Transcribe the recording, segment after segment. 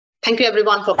Thank you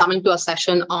everyone for coming to a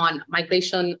session on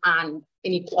migration and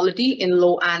inequality in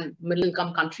low and middle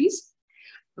income countries.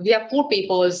 We have 4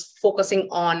 papers focusing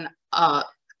on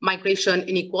migration,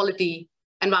 inequality,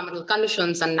 environmental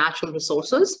conditions, and natural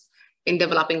resources in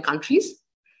developing countries.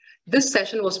 This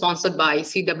session was sponsored by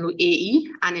CWAE,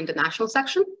 an international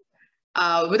section.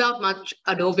 Without much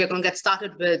ado, we're going to get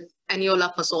started with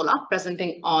Eniola Fasola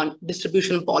presenting on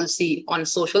distribution policy on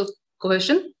social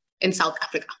cohesion in South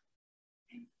Africa.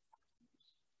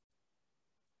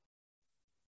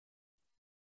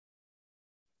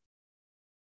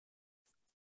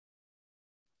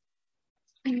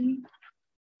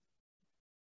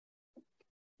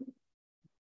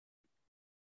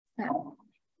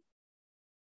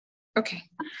 Okay.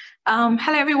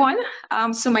 Hello, everyone.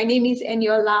 So my name is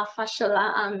Eniola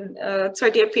Fasola. I'm a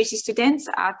third-year PhD student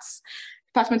at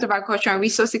Department of Agriculture and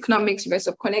Resource Economics,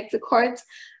 University of Connecticut.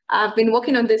 I've been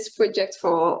working on this project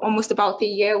for almost about a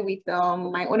year with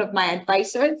one of my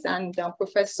advisors and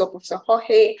Professor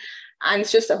Jorge, and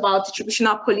it's just about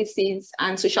distributional policies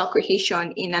and social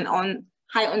cohesion in an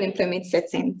high unemployment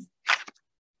setting.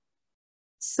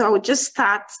 So just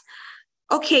start.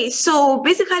 Okay, so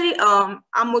basically our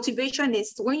motivation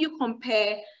is when you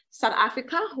compare South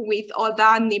Africa with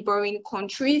other neighboring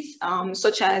countries,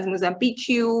 such as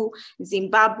Mozambique,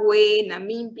 Zimbabwe,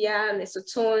 Namibia,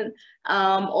 Lesotho,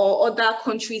 or other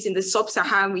countries in the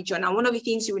sub-Saharan region. And one of the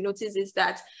things you will notice is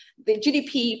that the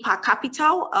GDP per capita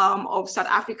of South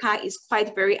Africa is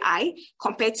quite very high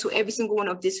compared to every single one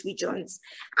of these regions.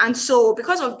 And so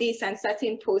because of this and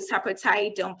certain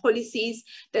post-apartheid policies,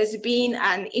 there's been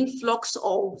an influx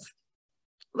of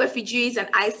refugees and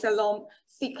asylum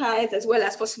seekers, as well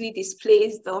as forcibly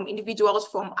displaced individuals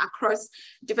from across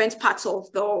different parts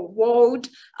of the world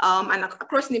and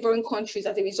across neighboring countries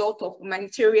as a result of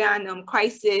humanitarian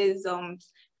crisis,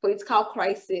 political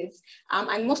crisis,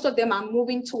 and most of them are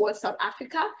moving towards South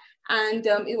Africa. And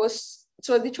it was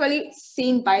literally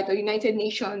seen by the United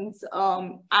Nations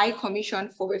High Commission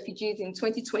for Refugees in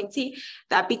 2020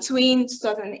 that between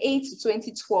 2008 to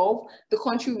 2012, the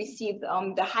country received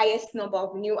the highest number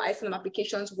of new asylum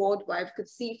applications worldwide. You could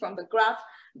see from the graph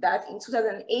that in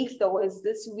 2008, there was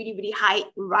this really, really high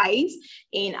rise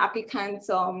in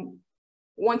applicants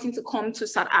wanting to come to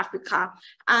South Africa.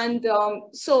 And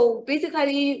so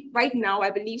basically right now,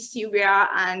 I believe Syria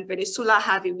and Venezuela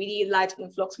have a really large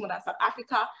influx more than South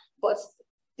Africa, but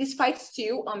despite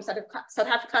still, South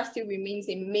Africa still remains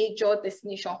a major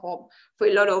destination hub for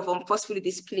a lot of forcefully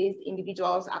displaced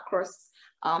individuals across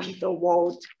the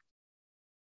world.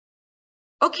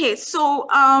 Okay, so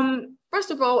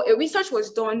first of all, a research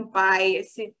was done by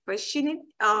Sid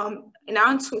in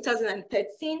around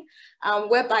 2013,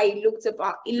 whereby the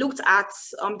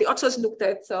authors looked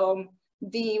at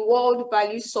the World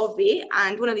Value Survey,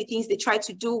 and one of the things they tried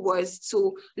to do was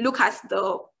to look at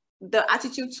the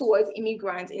attitude towards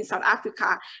immigrants in South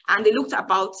Africa, and they looked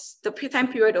about the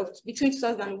time period of between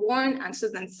 2001 and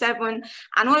 2007.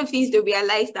 And one of the things they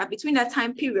realized that between that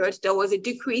time period, there was a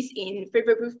decrease in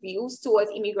favorable views towards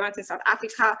immigrants in South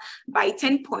Africa by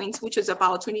 10 points, which was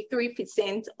about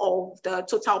 23% of the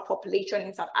total population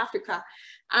in South Africa.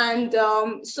 And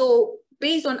so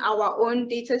based on our own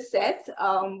data set,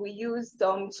 we used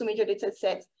 2 major data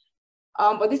sets.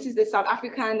 But this is the South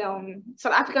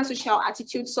African Social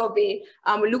Attitude Survey.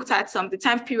 We looked at the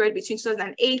time period between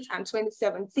 2008 and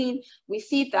 2017. We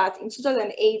see that in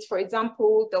 2008, for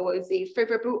example, there was a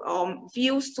favorable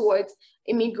views towards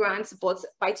immigrants, but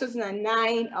by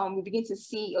 2009, we begin to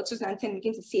see, or 2010, we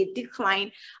begin to see a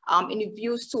decline in the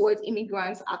views towards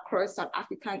immigrants across South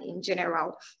Africa in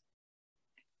general.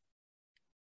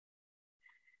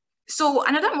 So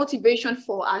another motivation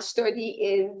for our study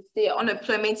is the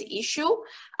unemployment issue.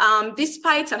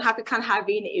 Despite South Africa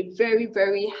having a very,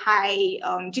 very high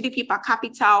GDP per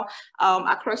capita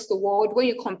across the world, when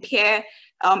you compare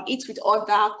it with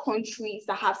other countries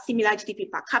that have similar GDP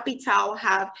per capita or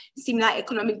have similar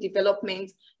economic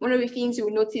development, one of the things you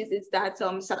will notice is that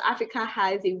South Africa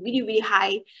has a really, really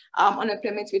high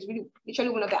unemployment rate,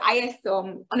 literally one of the highest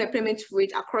unemployment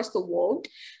rate across the world.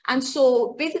 And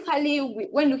so basically,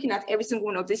 when looking at every single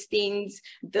one of these things,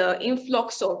 the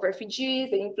influx of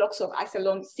refugees, the influx of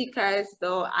asylum seekers,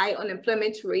 the high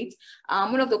unemployment rate,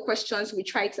 one of the questions we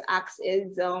try to ask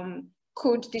is,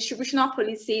 could distributional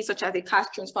policies such as the cash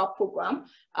transfer program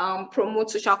promote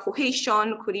social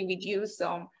cohesion? Could it reduce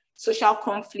social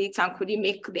conflicts, and could it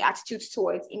make the attitude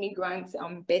towards immigrants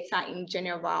better in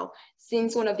general?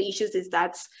 Since one of the issues is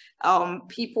that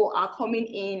people are coming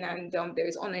in and there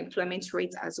is unemployment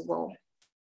rate as well.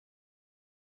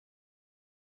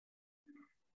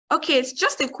 Okay, it's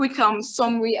just a quick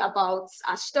summary about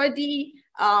our study.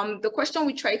 The question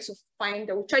we try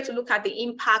to look at the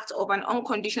impact of an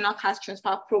unconditional cash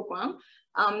transfer program,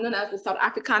 known as the South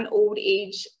African Old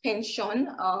Age Pension,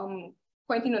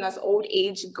 currently known as Old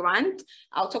Age Grant.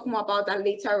 I'll talk more about that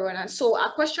later on. And so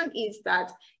our question is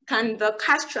that, can the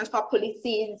cash transfer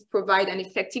policies provide an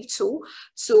effective tool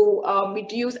to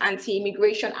reduce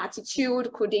anti-immigration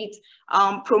attitude? Could it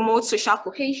promote social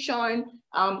cohesion?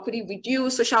 Could it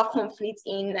reduce social conflict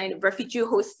in a refugee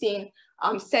hosting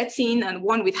setting, and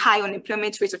one with high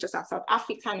unemployment rates such as South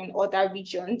Africa and other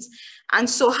regions? And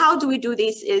so how do we do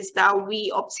this is that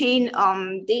we obtain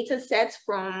data sets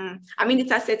from,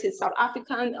 data set is South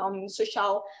African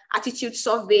social attitude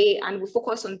survey, and we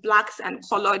focus on Blacks and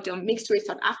colored mixed race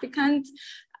South Africans.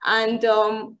 And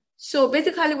so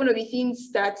basically one of the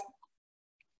things that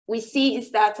we see is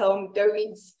that there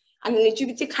is an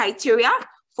eligibility criteria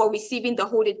for receiving the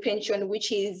old age pension, which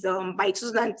is by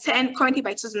 2010, currently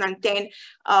by 2010,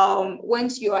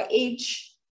 once you are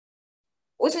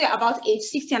about age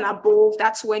 60 and above,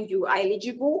 that's when you are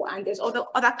eligible, and there's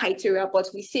other criteria, but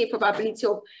we say probability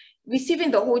of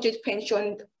receiving the old age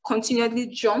pension continually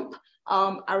jump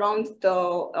around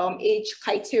the age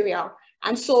criteria.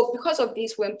 And so because of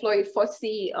this, we employ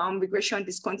 40 regression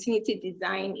discontinuity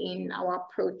design in our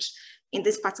approach in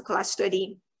this particular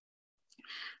study.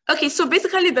 Okay, so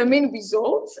basically the main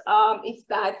result is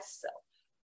that,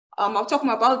 I'll talk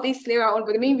more about this later on,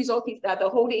 but the main result is that the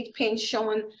old age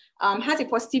pension has a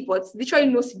positive but literally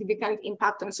no significant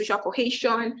impact on social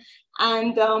cohesion.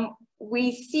 And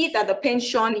we see that the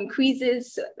pension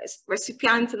increases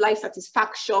recipient life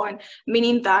satisfaction,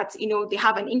 meaning that, they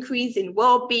have an increase in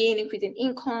well-being, increase in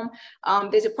income.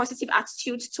 There's a positive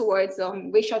attitude towards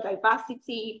racial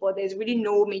diversity, but there's really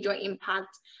no major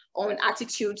impact on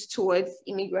attitudes towards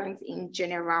immigrants in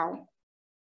general.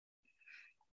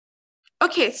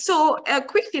 Okay, so a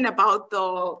quick thing about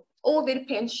the old age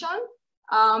pension.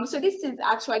 So this is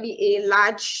actually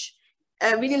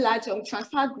a really large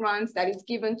transfer grant that is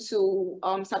given to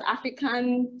South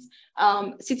African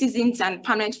citizens and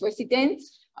permanent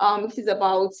residents. This is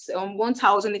about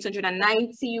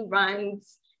 1,890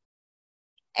 rands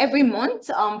every month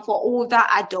for older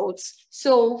adults.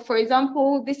 So for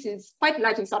example, this is quite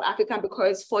large in South Africa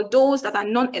because for those that are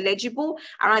non-eligible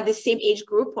around the same age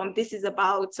group, this is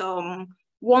about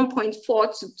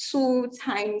 1.4 to 2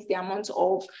 times the amount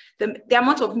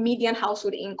of median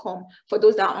household income for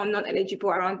those that are non-eligible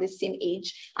around the same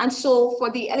age. And so for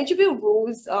the eligible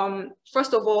rules,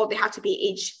 first of all, they have to be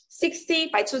age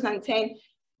 60. By 2010,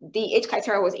 the age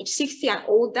criteria was age 60 and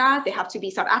older. They have to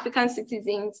be South African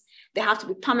citizens. They have to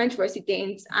be permanent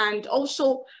residents. And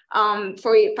also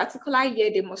for a particular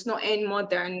year, they must not earn more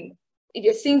than, if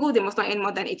you're single, they must not earn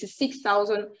more than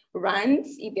 86,000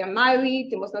 rands. If they're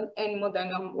married, they must not earn more than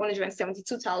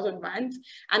 172,000 rands.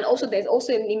 And also there's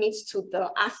also a limit to the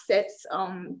assets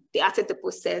they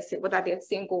possess, whether they're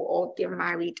single or they're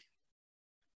married.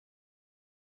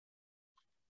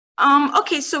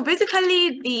 Okay, so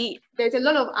basically there's a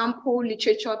lot of ample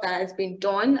literature that has been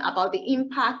done about the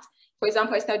impact. For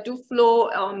example, Esther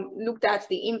Duflo looked at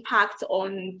the impact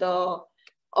on the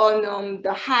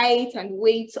height and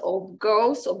weight of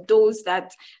girls, of those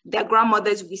that their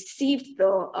grandmothers received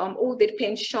the old age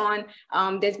pension.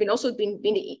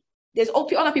 There's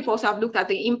other people also have looked at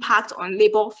the impact on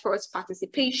labor force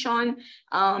participation.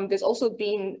 There's also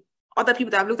been other people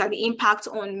that have looked at the impact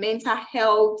on mental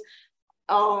health,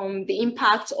 the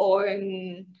impact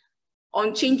on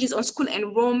changes on school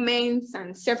enrollments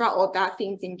and several other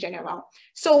things in general.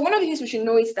 So one of the things we should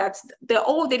know is that the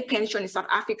old age pension in South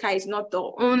Africa is not the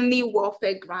only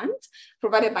welfare grant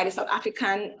provided by the South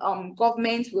African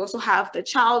government. We also have the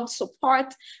child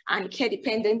support and care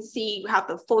dependency. We have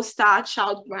the foster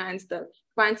child grants, the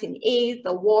grants in aid,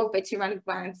 the war veteran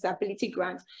grants, the ability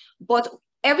grants. But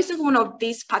every single one of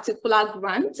these particular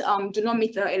grants do not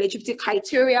meet the eligibility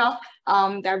criteria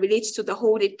that relates to the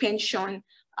old age pension.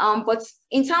 But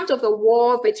in terms of the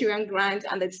war veteran grant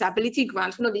and the disability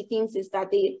grant, one of the things is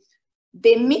that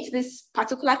they meet this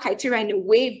particular criteria in a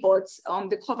way, but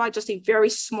they cover just a very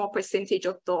small percentage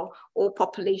of the whole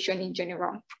population in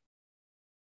general.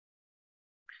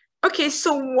 Okay,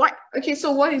 so what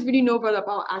is really novel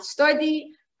about our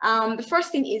study? The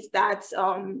first thing is that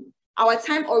our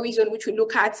time horizon, which we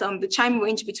look at the time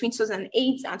range between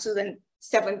 2008 and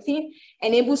 2017,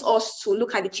 enables us to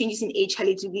look at the changes in age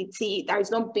eligibility that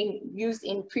has not been used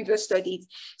in previous studies.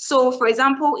 So for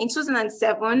example, in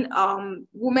 2007,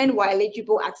 women were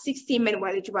eligible at 60, men were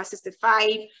eligible at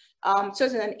 65.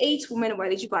 2008, women were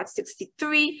eligible at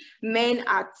 63, women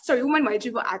were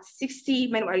eligible at 60,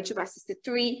 men were eligible at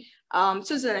 63.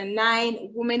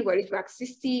 2009, women were eligible at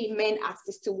 60, men at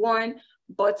 61.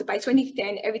 but by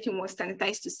 2010, everything was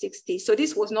standardized to 60. So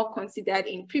this was not considered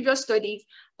in previous studies,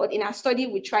 but in our study,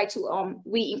 we tried to,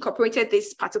 we incorporated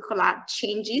these particular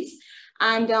changes.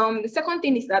 And the second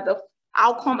thing is that our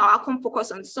outcome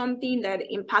focus on something that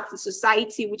impacts the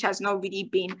society, which has not really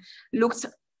been looked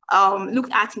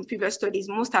at in previous studies.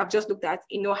 Most have just looked at,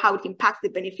 how it impacts the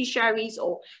beneficiaries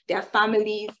or their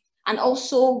families. And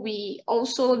also, we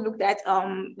also looked at,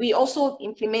 we also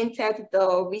implemented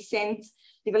the recent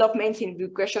development in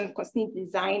regression constraint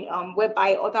design,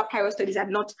 whereby other prior studies had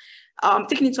not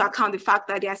taken into account the fact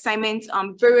that the assignment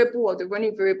variable or the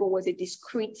running variable was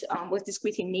discrete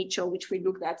in nature, which we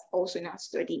looked at also in our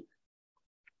study.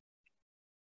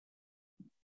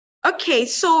 Okay,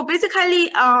 so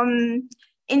basically,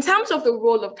 in terms of the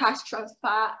role of cash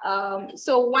transfer,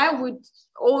 so why would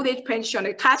old age pension,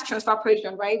 a cash transfer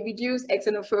pension, right, reduce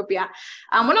xenophobia?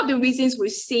 One of the reasons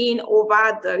we've seen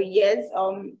over the years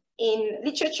in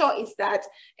literature is that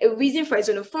a reason for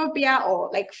xenophobia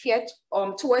or like fear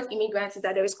towards immigrants is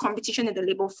that there is competition in the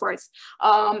labor force.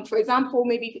 For example,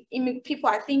 maybe people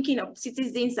are thinking of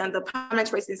citizens and the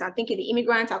permanent residents are thinking the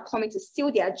immigrants are coming to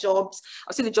steal their jobs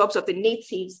or steal the jobs of the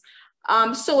natives.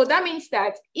 So that means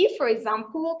that if, for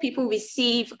example, people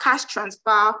receive cash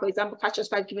transfer, for example, cash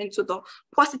transfer given to the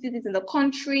poor citizens in the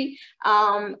country,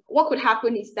 what could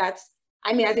happen is that,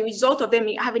 I mean, as a result of them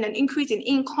having an increase in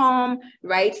income,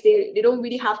 right, they don't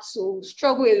really have to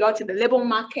struggle a lot in the labor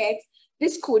market.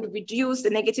 This could reduce the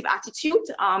negative attitude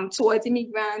towards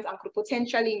immigrants and could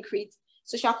potentially increase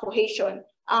social cohesion.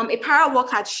 A prior work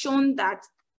had shown that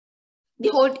the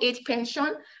old age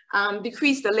pension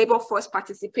decreased the labor force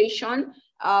participation,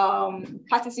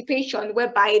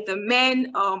 whereby the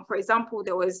men, for example,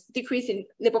 there was decrease in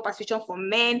labor participation for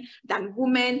men than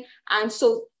women. And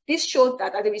so this showed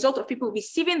that as a result of people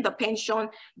receiving the pension,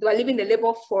 they are leaving the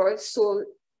labor force. So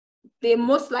they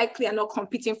most likely are not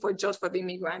competing for jobs for the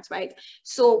immigrants, right?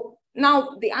 So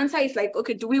now the answer is like,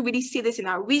 okay, do we really see this in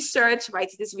our research, right?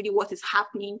 Is this really what is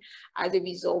happening as a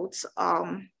result?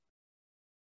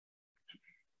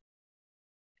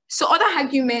 So other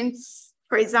arguments,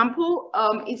 for example,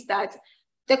 is that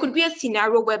there could be a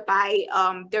scenario whereby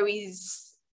there is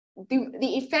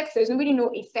the effects, there's really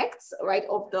no effects, right,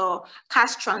 of the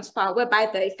cash transfer, whereby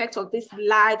the effect of this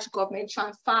large government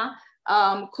transfer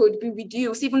could be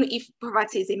reduced, even if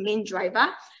poverty is a main driver.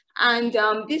 And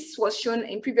this was shown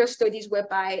in previous studies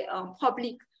whereby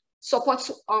public support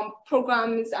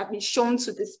programs have been shown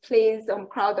to displace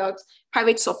crowd out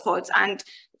private support. And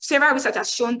several research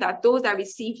has shown that those that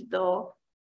receive the,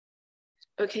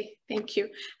 okay, thank you.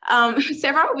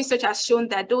 Several research has shown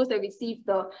that those that receive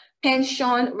the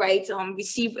pension, right,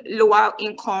 receive lower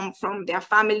income from their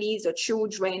families or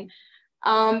children.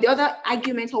 The other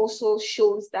argument also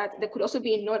shows that there could also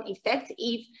be a non-effect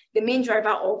if the main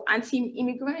driver of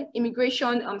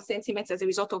immigration sentiments as a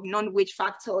result of non-wage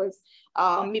factors,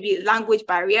 maybe language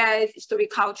barriers,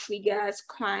 historical triggers,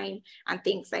 crime, and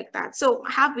things like that. So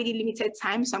I have really limited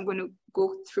time, so I'm going to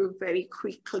go through very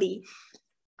quickly.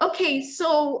 Okay,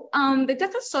 so the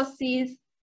data sources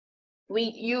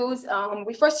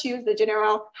we first use the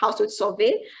general household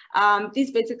survey.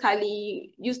 This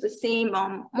basically used the same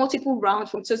multiple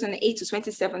rounds from 2008 to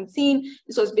 2017.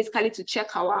 This was basically to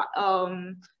check our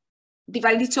the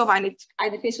validity of an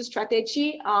identification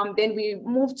strategy. Then we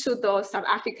moved to the South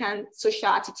African social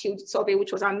attitude survey,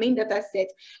 which was our main data set,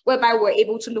 whereby we're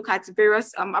able to look at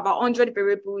various, about 100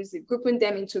 variables, grouping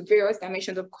them into various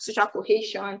dimensions of social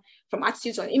cohesion, from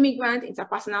attitudes on immigrants,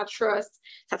 interpersonal trust,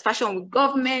 satisfaction with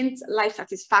government, life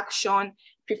satisfaction,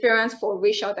 preference for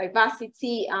racial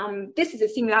diversity. This is a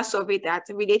similar survey that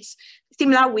relates,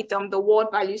 similar with the World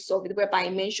Value Survey, whereby I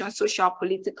mentioned social,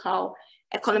 political,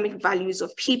 economic values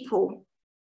of people.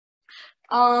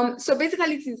 So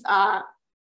basically this is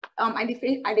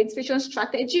identification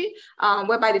strategy,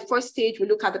 whereby the first stage we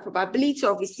look at the probability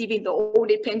of receiving the old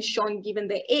age pension given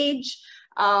the age.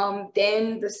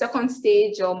 Then the second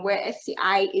stage where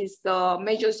SCI is the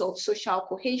measures of social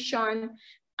cohesion,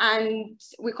 and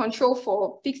we control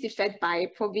for fixed effect by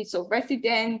province of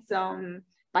residence,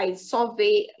 by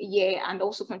survey year, and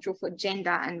also control for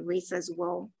gender and race as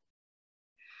well.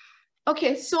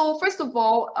 Okay, so first of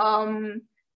all,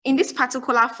 in this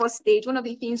particular first stage, one of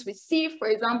the things we see, for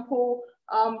example,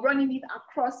 running it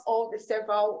across all the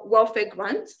several welfare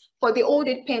grants, for the old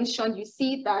age pension, you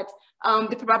see that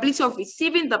the probability of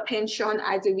receiving the pension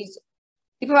as a result,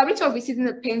 the probability of receiving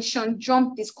the pension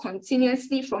jumped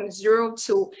discontinuously from 0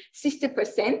 to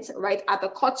 60%, right, at the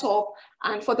cutoff.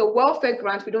 And for the welfare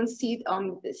grant, we don't see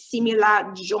the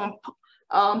similar jump.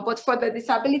 But for the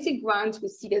disability grant, we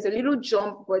see there's a little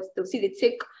jump, but they'll see the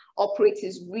take operates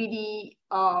is really,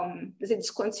 there's a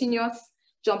discontinuous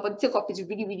jump, but the takeoff is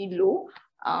really, really low.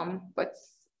 But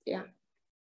yeah.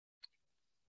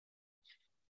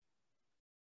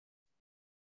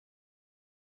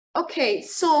 Okay,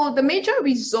 so the major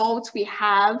result we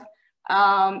have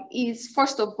is,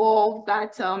 first of all,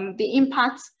 that the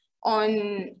impact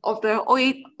of the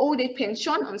old age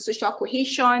pension on social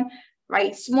cohesion,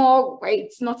 right, small, right,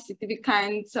 it's not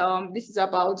significant. This is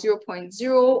about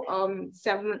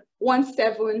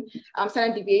 0.0717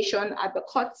 standard deviation at the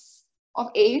cut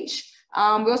of age.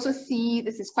 We also see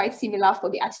this is quite similar for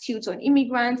the attitudes on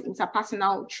immigrants,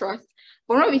 interpersonal trust.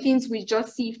 But one of the things we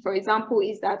just see, for example,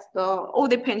 is that the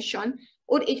old age pension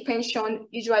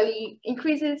usually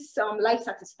increases life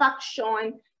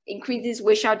satisfaction, increases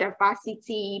racial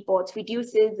diversity, but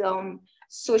reduces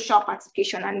social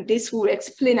participation. And this will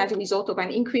explain as a result of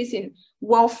an increase in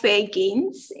welfare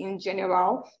gains in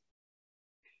general.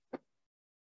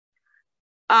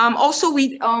 Also,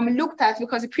 we looked at,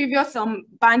 because the previous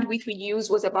bandwidth we used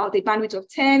was about a bandwidth of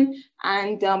 10,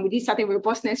 and we did certain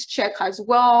robustness check as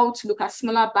well to look at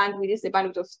smaller bandwidth, this is a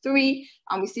bandwidth of 3,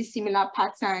 and we see similar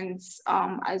patterns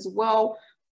as well.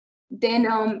 Then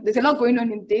there's a lot going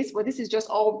on in this, but this is just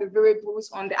all the variables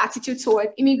on the attitude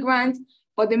towards immigrants.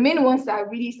 But the main ones that are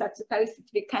really statistically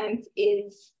significant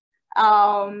is,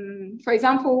 for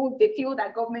example, they feel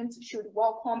that government should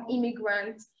welcome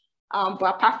immigrants.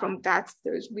 But apart from that,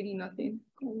 there's really nothing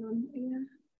going on here.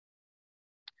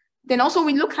 Then also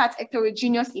we look at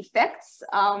heterogeneous effects,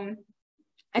 and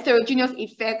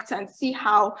see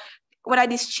what are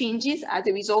these changes as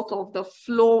a result of the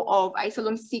flow of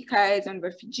asylum seekers and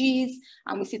refugees.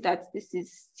 And we see that this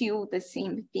is still the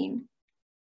same thing.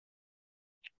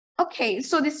 Okay,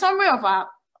 so the summary of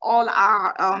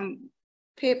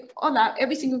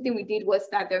every single thing we did was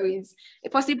that there is a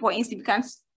positive or insignificant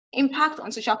impact on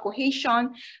social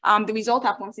cohesion. The results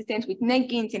are consistent with net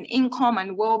gains in income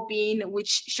and well-being,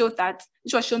 which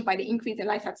was shown by the increase in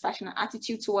life satisfaction and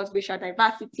attitude towards racial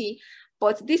diversity.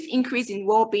 But this increase in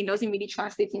well-being doesn't really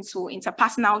translate into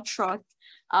interpersonal trust,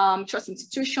 trust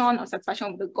institution, or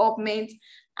satisfaction with the government.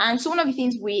 And so one of the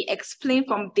things we explain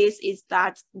from this is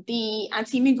that the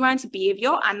anti-immigrant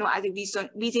behavior are not as a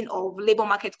reason of labor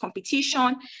market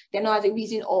competition. They're not as a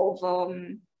reason of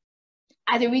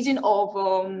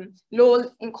low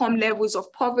income levels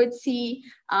of poverty.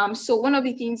 So one of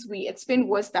the things we explained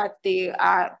was that they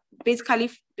are basically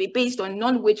based on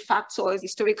non-wage factors,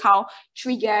 historical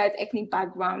triggers, ethnic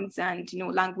backgrounds, and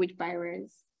language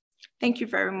barriers. Thank you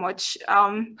very much.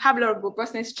 Have a lot of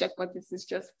robustness check, but this is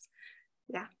just,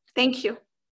 yeah, thank you.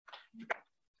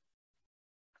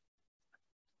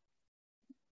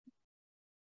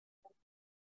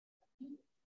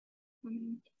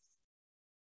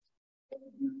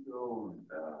 You showed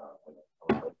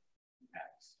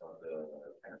text of the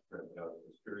transcript. I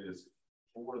was curious,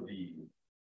 for the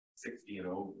 60 and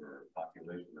over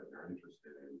population that you're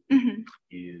interested in,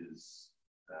 is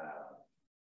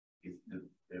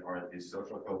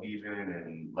social cohesion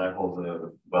and levels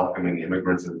of welcoming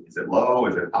immigrants, is it low?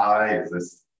 Is it high? Is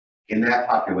this in that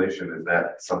population? Is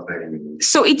that something?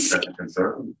 So it's that's a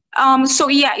concern. So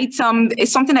yeah, it's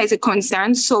something that is a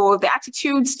concern. So the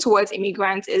attitudes towards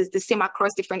immigrants is the same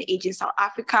across different ages in South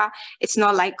Africa. It's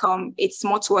not like it's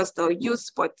more towards the youth,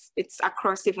 but it's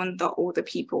across even the older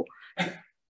people.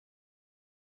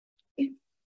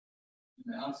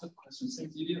 May I ask a question?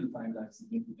 Since you didn't find that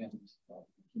significant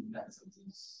impacts of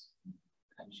this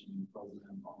pension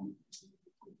program on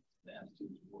the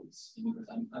attitude towards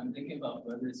immigrants, I'm thinking about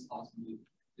whether it's possible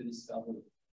to discover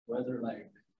whether,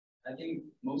 like, I think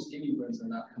most immigrants are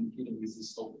not competing with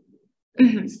this open.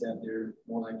 Instead, they're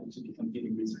more likely to be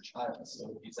competing with their child.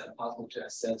 So is that possible to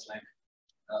assess, like,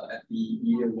 at the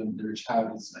year when their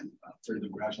child is, like, after the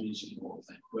graduation, or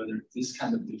like whether this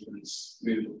kind of difference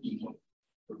will,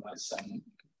 provide some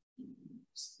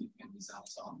significant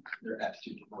results on their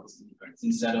attitude towards immigrants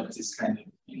instead of this kind of,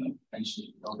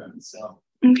 pension program itself?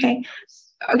 Okay,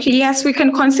 yes, we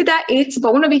can consider it,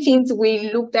 but one of the things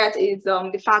we looked at is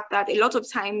the fact that a lot of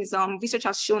times research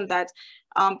has shown that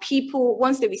people,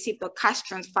 once they receive the cash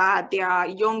transfer, they are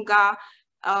younger,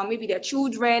 maybe their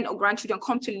children or grandchildren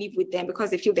come to live with them because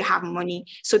they feel they have money.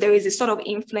 So there is a sort of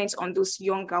influence on those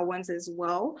younger ones as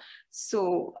well.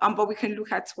 So, but we can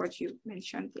look at what you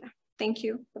mentioned. Yeah, thank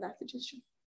you for that suggestion.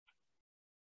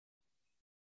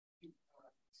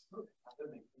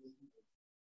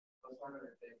 What are the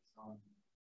effects on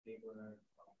labor,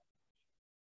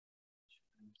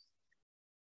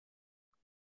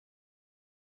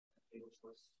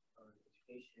 force, or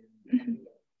education?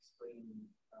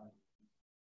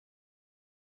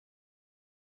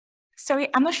 Sorry,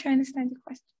 I'm not sure I understand the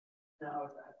question.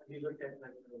 Now, have you looked at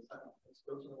like those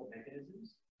little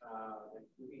mechanisms, like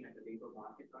looking at the labor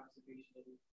market participation,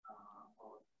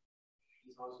 or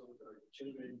these households or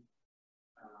children,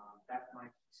 that might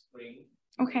explain.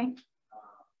 Okay.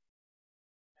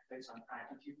 Effects on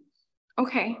attitudes.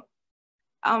 Okay.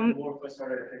 More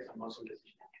first-order effects on muscle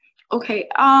decision. Okay.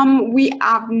 We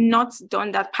have not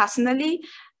done that personally,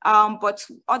 but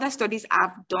other studies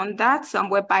have done that,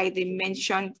 whereby they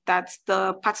mentioned that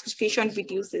the participation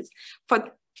reduces.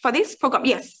 For this program,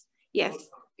 yes,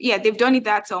 yeah, they've done it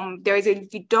that there is a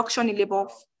reduction in labor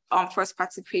force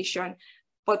participation,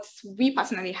 but we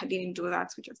personally didn't do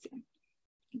that. We just didn't.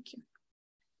 Thank you.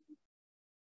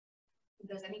 If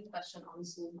there's any question on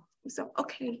Zoom, so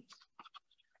okay,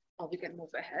 or we can move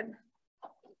ahead.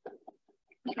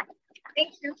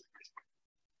 Thank you.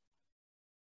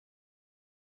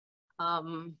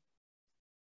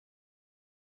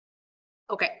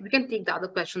 Okay, we can take the other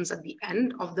questions at the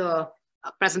end of the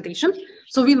presentation.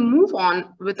 So we'll move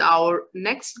on with our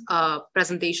next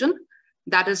presentation.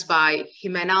 That is by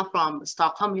Jimena from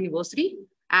Stockholm University,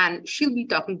 and she'll be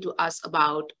talking to us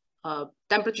about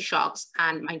temperature shocks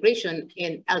and migration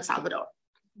in El Salvador.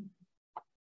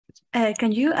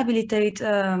 Can you habilitate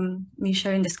me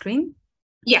sharing the screen?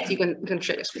 Yes, you can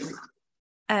share your screen.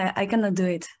 I cannot do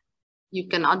it. You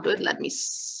cannot do it. Let me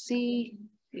see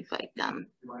if I can.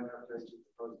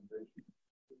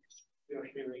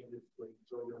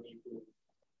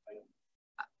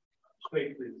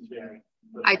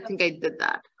 I think I did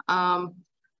that.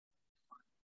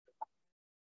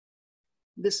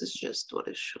 This is just what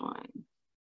is showing.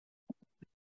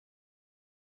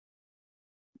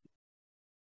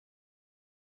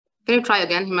 Can you try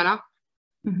again, Jimena?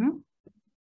 Mm-hmm.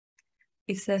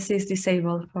 It says it's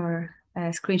disabled for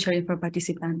screen sharing for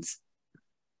participants.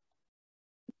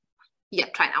 Yeah,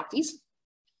 try now, please.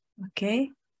 Okay.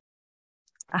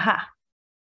 Aha.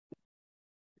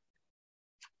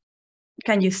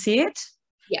 Can you see it?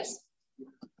 Yes.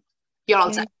 You're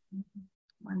all set.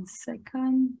 1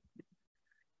 second.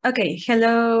 Okay,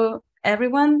 hello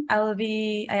everyone. I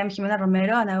am Jimena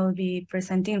Romero, and I will be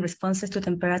presenting responses to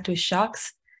temperature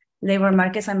shocks, labor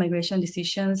markets, and migration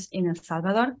decisions in El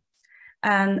Salvador.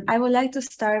 And I would like to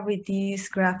start with this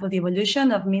graph of the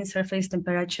evolution of mean surface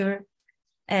temperature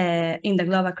in the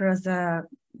globe across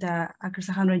across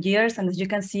 100 years. And as you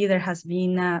can see, there has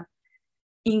been an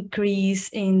increase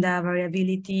in the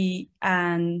variability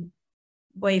and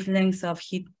wavelengths of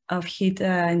heat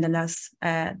in the last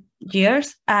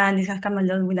years, and it has come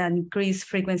along with an increased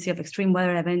frequency of extreme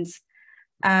weather events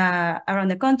around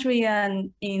the country,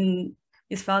 and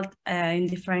is felt in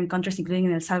different countries, including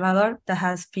in El Salvador, that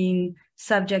has been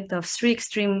subject of 3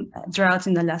 extreme droughts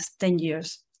in the last 10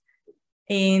 years.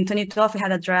 In 2012, we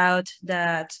had a drought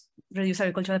that reduced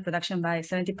agricultural production by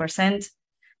 70%.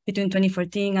 Between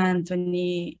 2014 and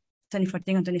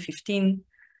 2015,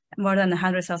 more than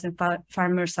 100,000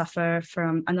 farmers suffer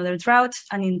from another drought.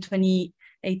 And in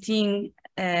 2018,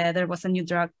 there was a new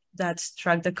drought that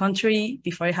struck the country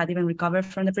before it had even recovered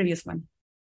from the previous one.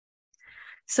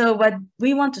 So what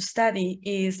we want to study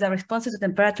is the response to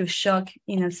temperature shock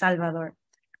in El Salvador.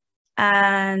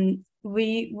 And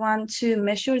we want to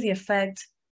measure the effect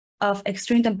of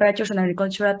extreme temperatures on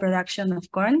agricultural production of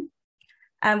corn.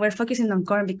 And we're focusing on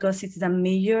corn because it's the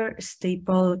major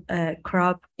staple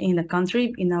crop in the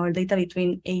country. In our data,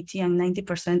 between 80 and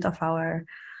 90% of our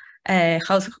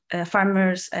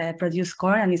farmers produce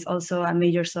corn, and it's also a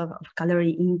major source of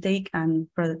calorie intake and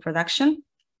production.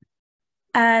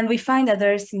 And we find that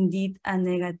there's indeed a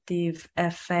negative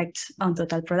effect on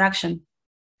total production.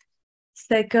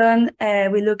 Second,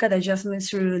 we look at adjustments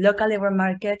through local labor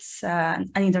markets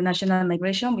and international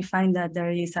migration. We find that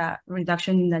there is a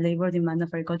reduction in the labor demand of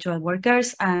agricultural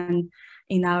workers and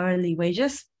in hourly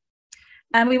wages.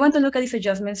 And we want to look at these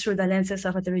adjustments through the lenses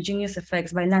of heterogeneous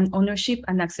effects by land ownership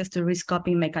and access to risk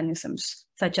coping mechanisms,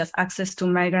 such as access to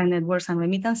migrant networks and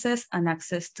remittances and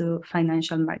access to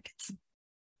financial markets.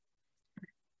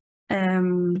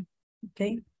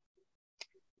 Okay.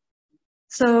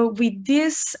 So with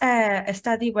this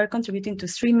study, we're contributing to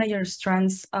 3 major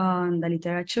strands on the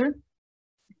literature.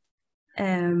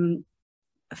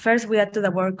 First, we add to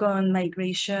the work on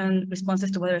migration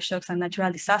responses to weather shocks and natural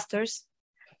disasters.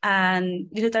 And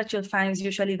the literature finds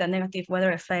usually the negative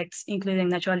weather effects, including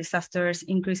natural disasters,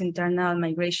 increased internal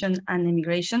migration and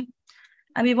immigration.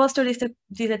 And we bolster this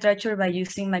literature by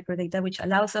using microdata, which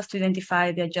allows us to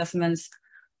identify the adjustments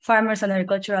farmers and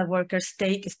agricultural workers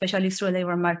take, especially through the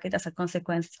labor market, as a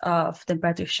consequence of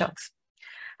temperature shocks.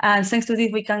 And thanks to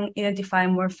this, we can identify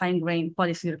more fine-grained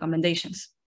policy recommendations.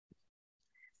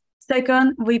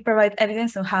 Second, we provide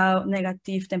evidence on how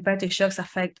negative temperature shocks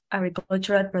affect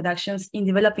agricultural productions in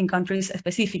developing countries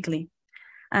specifically,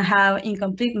 and how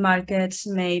incomplete markets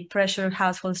may pressure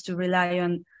households to rely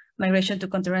on migration to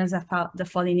counterbalance the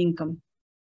fall in income.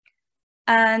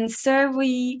 And third,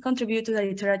 we contribute to the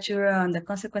literature on the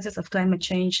consequences of climate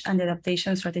change and the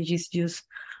adaptation strategies used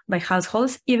by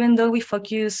households, even though we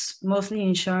focus mostly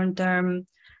in short-term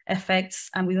effects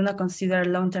and we do not consider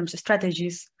long-term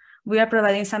strategies. We are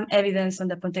providing some evidence on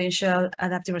the potential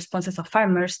adaptive responses of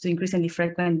farmers to increasingly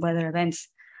frequent weather events.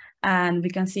 And we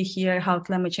can see here how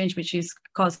climate change, which is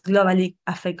caused globally,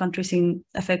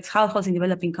 affects households in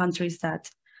developing countries that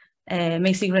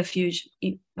may seek refuge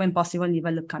when possible in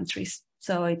developed countries.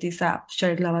 So it is a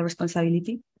shared global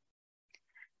responsibility.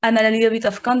 And a little bit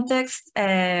of context,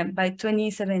 by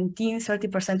 2017,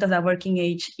 30% of the working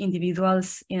age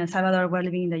individuals in El Salvador were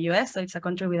living in the US. So it's a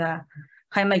country with a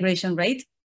high migration rate.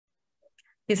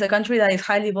 It's a country that is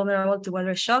highly vulnerable to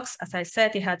weather shocks. As I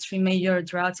said, it had 3 major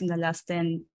droughts in the last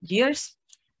 10 years.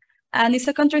 And it's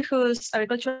a country whose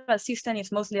agricultural system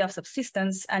is mostly of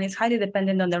subsistence and is highly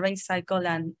dependent on the rain cycle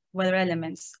and weather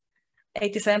elements.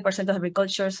 87% of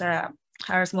agricultures are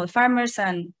small farmers,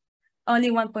 and only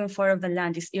 1.4% of the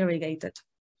land is irrigated.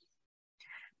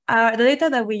 The data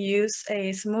that we use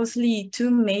is mostly 2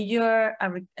 major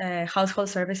household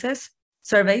surveys.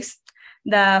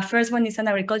 The first one is an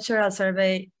agricultural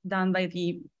survey done by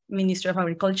the Ministry of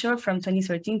Agriculture from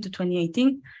 2013 to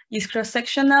 2018. It's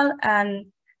cross-sectional and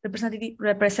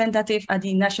representative at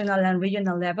the national and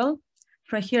regional level.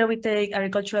 From here, we take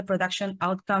agricultural production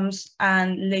outcomes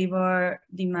and labor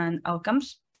demand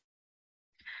outcomes.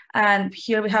 And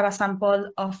here we have a sample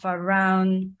of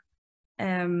around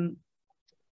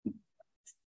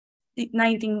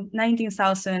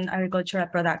 19,000 agricultural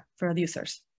product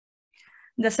producers.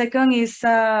 The second is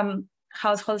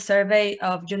household survey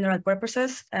of general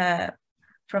purposes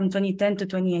from 2010 to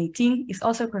 2018. It's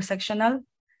also cross-sectional.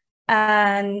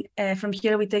 And from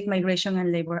here, we take migration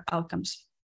and labor outcomes.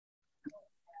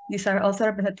 These are also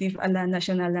representative at the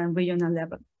national and regional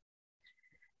level.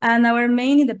 And our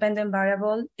main independent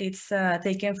variable is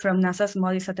taken from NASA's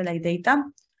MODI satellite data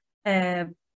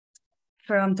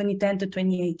from 2010 to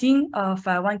 2018 of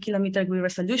 1 kilometer grid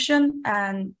resolution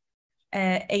and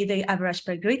 8-day average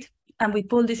per grid. And we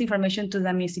pull this information to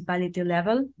the municipality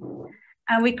level.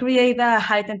 And we create a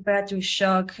high temperature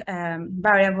shock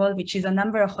variable, which is the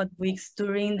number of hot weeks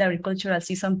during the agricultural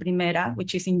season Primera,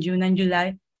 which is in June and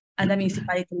July at the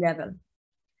municipality level.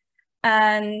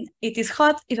 And it is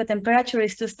hot if the temperature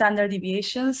is 2 standard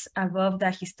deviations above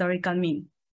the historical mean.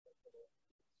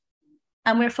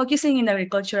 And we're focusing in the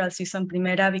agricultural season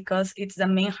Primera because it's the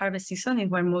main harvest season, is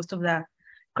where most of the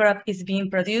crop is being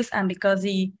produced, and because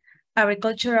the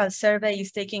agricultural survey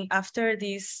is taking after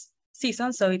this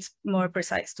season, so it's more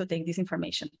precise to take this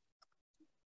information.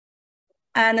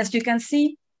 And as you can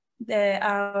see, there's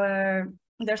a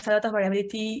lot of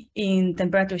variability in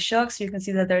temperature shocks. You can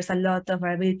see that there's a lot of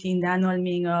variability in the annual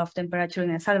mean of temperature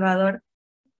in El Salvador.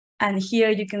 And here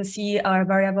you can see our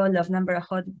variable of number of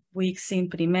hot weeks in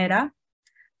Primera.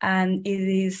 And it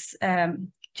is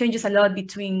changes a lot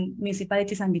between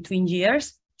municipalities and between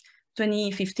years.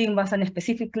 2015 was a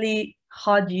specifically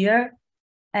hot year.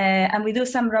 And we do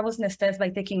some robustness tests by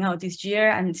taking out this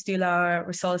year, and still our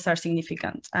results are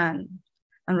significant and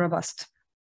robust.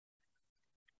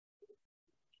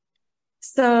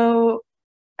 So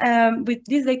with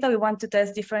this data, we want to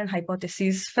test different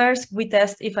hypotheses. First, we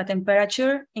test if a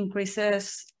temperature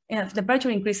increases,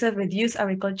 reduce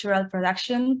agricultural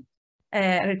production,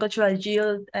 agricultural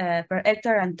yield per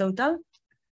hectare and total.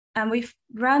 And we've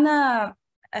run a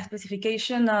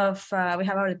specification of, we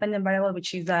have our dependent variable,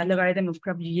 which is the logarithm of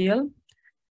crop yield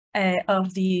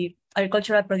of the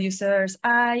agricultural producers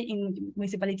I in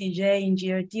municipality J in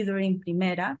year T during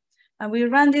Primera. And we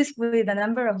run this with a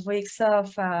number of weeks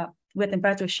of with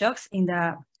temperature shocks in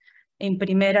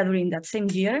Primera during that same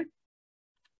year.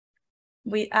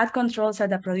 We add controls at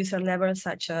the producer level,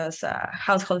 such as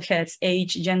household heads,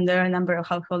 age, gender, number of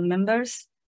household members.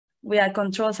 We add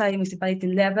controls at the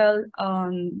municipality level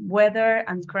on weather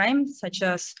and crime, such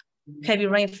as heavy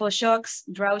rainfall shocks,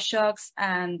 drought shocks,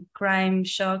 and crime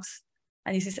shocks.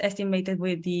 And this is estimated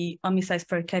with the homicides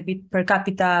per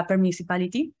capita per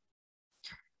municipality.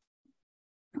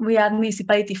 We add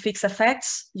municipality fixed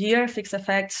effects, year fixed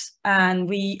effects, and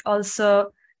we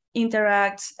also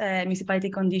interact municipality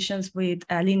conditions with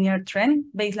a linear trend,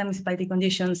 baseline municipality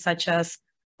conditions such as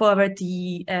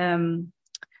poverty,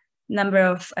 number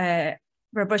of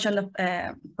proportion of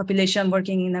population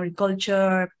working in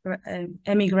agriculture,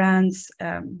 immigrants,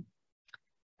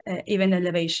 even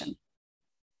elevation.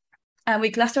 And we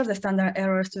cluster the standard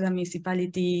errors to the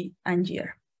municipality and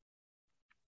year.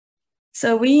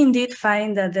 So we indeed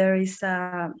find that there is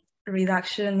a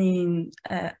reduction in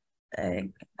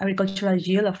agricultural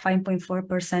yield of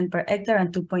 5.4% per hectare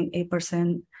and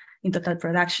 2.8% in total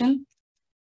production.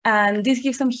 And this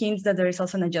gives some hints that there is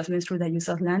also an adjustment through the use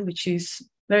of land, which is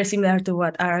very similar to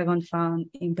what Aragon found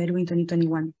in Peru in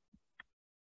 2021.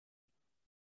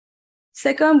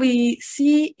 Second, we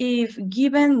see if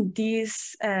given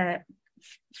this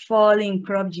fall in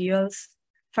crop yields,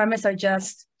 farmers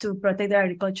adjust to protect their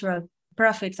agricultural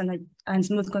profits and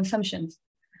smooth consumption.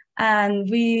 And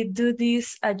we do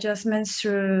these adjustments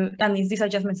through, and these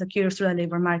adjustments occur through the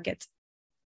labor market.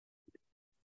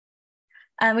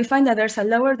 And we find that there's a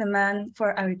lower demand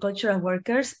for agricultural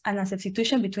workers and a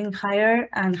substitution between hire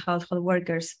and household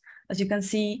workers. As you can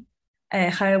see,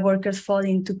 hire workers fall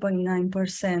in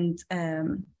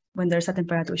 2.9% when there's a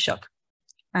temperature shock,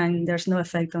 and there's no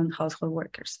effect on household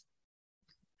workers.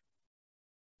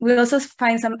 We also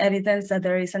find some evidence that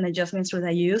there is an adjustment through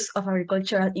the use of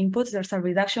agricultural inputs. There's a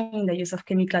reduction in the use of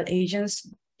chemical agents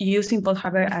used in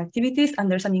post-harvest activities,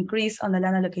 and there's an increase on the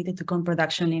land allocated to corn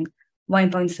production in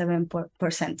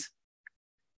 1.7%.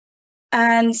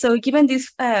 And so given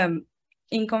this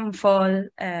income fall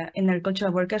in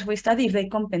agricultural workers, we study if they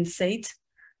compensate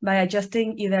by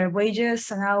adjusting either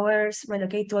wages and hours,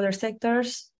 relocate to other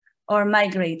sectors, or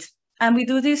migrate. And we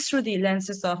do this through the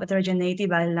lenses of heterogeneity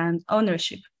by land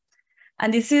ownership.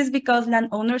 And this is because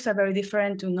landowners are very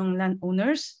different to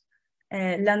non-landowners.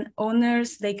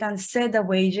 Landowners, they can set the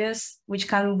wages, which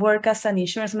can work as an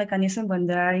insurance mechanism when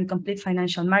they are in complete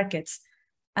financial markets.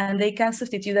 And they can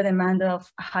substitute the demand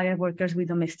of hired workers with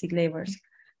domestic laborers.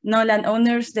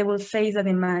 Non-landowners, they will face the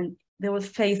demand, they will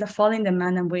face the fall in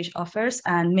demand and wage offers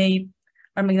and may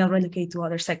or may not relocate to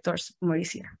other sectors more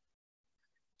easier.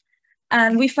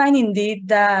 And we find indeed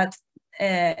that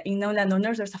in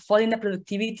non-landowners, there's a fall in the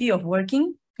productivity of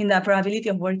working, in the probability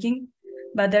of working,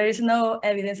 but there is no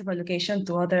evidence of relocation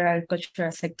to other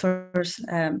agricultural sectors,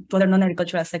 to other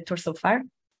non-agricultural sectors so far.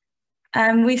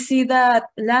 And we see that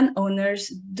landowners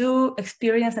do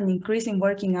experience an increase in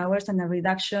working hours and a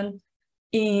reduction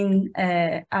in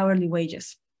hourly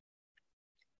wages.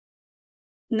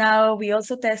 Now, we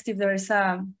also test if there is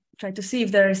try to see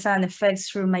if there is an effect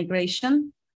through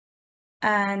migration.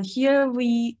 And here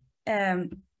we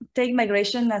take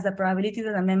migration as the probability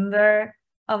that a member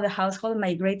of the household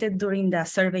migrated during the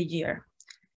survey year.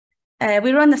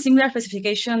 We run a similar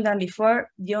specification than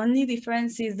before. The only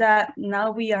difference is that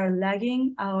now we are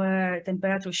lagging our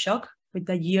temperature shock with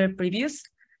the year previous,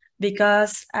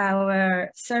 because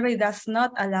our survey does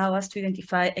not allow us to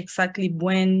identify exactly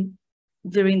when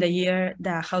during the year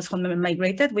the household member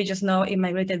migrated. We just know it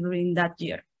migrated during that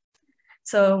year.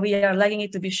 So we are lagging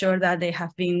it to be sure that they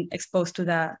have been exposed to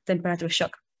the temperature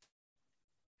shock.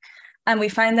 And we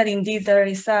find that indeed there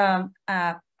is an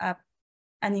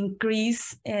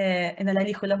increase in the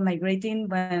likelihood of migrating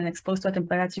when exposed to a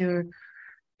temperature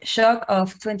shock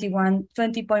of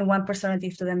 20.1%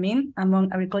 relative to the mean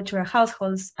among agricultural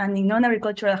households, and in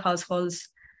non-agricultural households,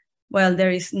 well, there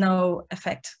is no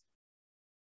effect.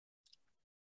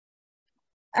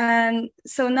 And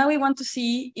so now we want to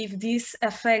see if this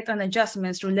effect on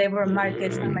adjustments through labor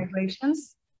markets and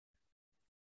migrations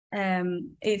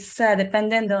is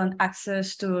dependent on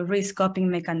access to risk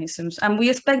coping mechanisms. And we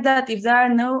expect that if there are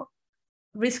no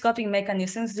risk coping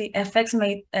mechanisms, the effects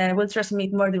will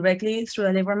transmit more directly through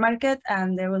the labor market,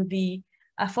 and there will be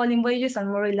a fall in wages and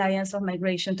more reliance on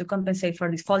migration to compensate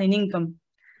for this fall in income.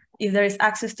 If there is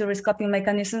access to risk coping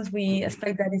mechanisms, we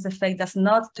expect that this effect does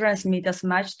not transmit as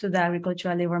much to the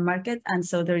agricultural labor market, and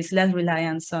so there is less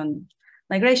reliance on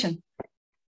migration.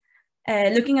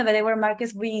 Looking at the labor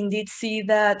markets, we indeed see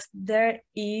that there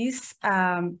is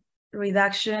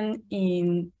reduction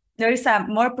in, there is a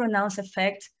more pronounced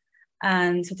effect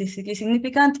and statistically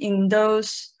significant in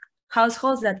those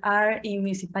households that are in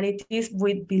municipalities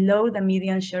with below the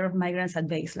median share of migrants at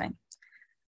baseline.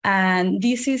 And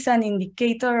this is an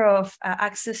indicator of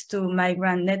access to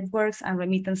migrant networks and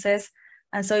remittances.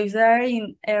 And so if they are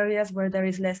in areas where there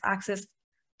is less access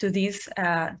to these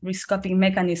risk coping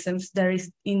mechanisms, there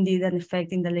is indeed an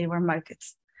effect in the labor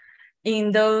markets.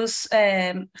 In those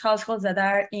households that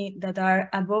are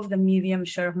above the medium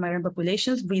share of migrant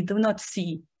populations, we do not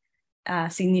see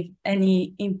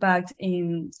any impact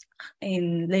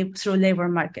through labor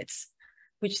markets,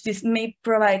 which this may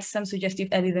provide some suggestive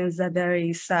evidence that there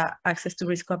is access to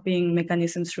risk coping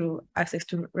mechanisms through access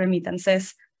to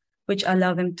remittances, which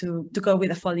allow them to go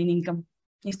with a fall in income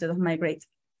instead of migrate.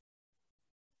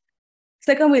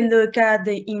 Second, we look at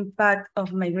the impact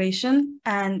of migration,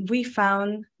 and we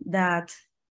found that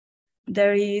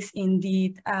there is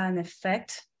indeed an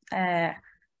effect,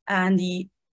 and the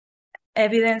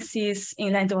evidence is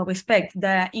in line to what we expect.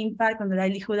 The impact on the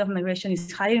livelihood of migration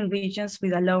is higher in regions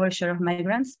with a lower share of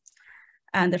migrants,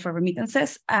 and therefore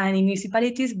remittances, and in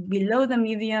municipalities below the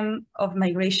median of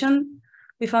migration,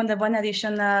 we found that one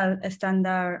additional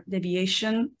standard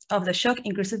deviation of the shock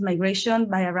increases migration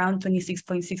by around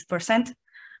 26.6%,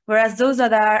 whereas those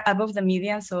that are above the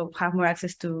median, so have more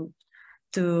access to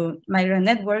migrant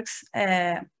networks,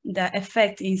 the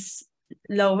effect is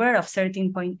lower of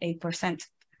 13.8%.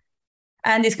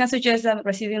 And this can suggest that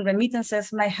receiving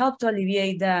remittances might help to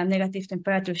alleviate the negative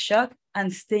temperature shock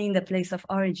and stay in the place of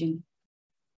origin.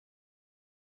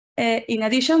 In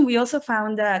addition, we also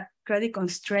found that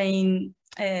credit-constrained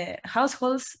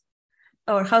households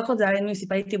or households that are in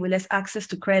municipality with less access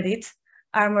to credit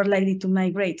are more likely to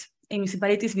migrate. In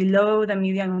municipalities below the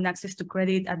median on access to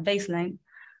credit at baseline,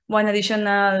 one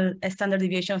additional standard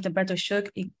deviation of temperature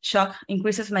shock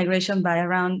increases migration by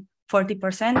around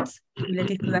 40%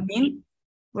 relative to the mean,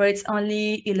 where it's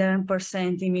only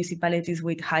 11% in municipalities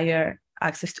with higher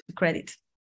access to credit.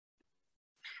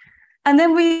 And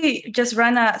then we just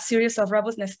ran a series of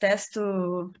robustness tests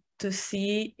to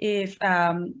see if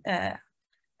how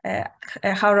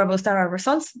robust are our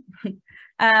results.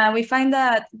 We find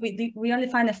that we only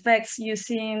find effects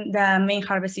using the main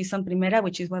harvest season Primera,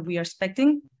 which is what we are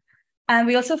expecting. And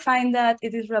we also find that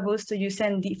it is robust to use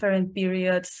in different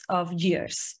periods of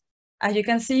years. As you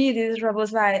can see, this is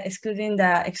robust by excluding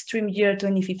the extreme year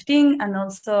 2015 and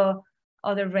also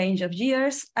other range of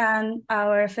years. And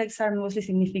our effects are mostly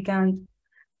significant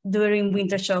during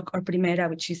winter shock or Primera,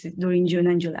 which is during June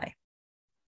and July.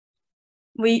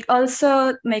 We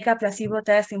also make a placebo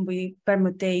test and we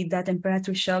permutate the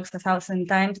temperature shocks 1,000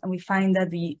 times, and we find that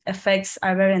the effects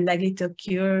are very unlikely to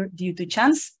occur due to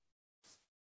chance.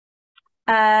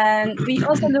 And we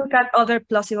also look at other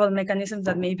plausible mechanisms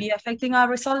that may be affecting our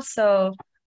results. So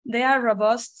they are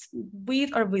robust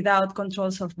with or without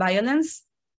controls of violence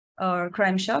or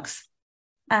crime shocks.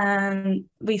 And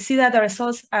we see that the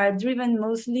results are driven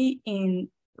mostly in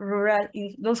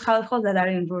those households that are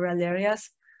in rural areas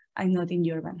and not in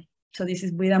urban. So this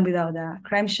is with and without a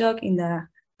crime shock in the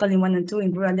column 1 and 2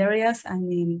 in rural areas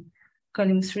and in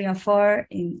columns 3 and 4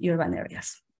 in urban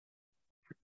areas.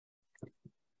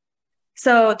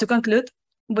 So to conclude,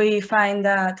 we find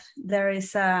that there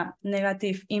is a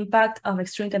negative impact of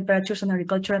extreme temperatures on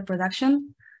agricultural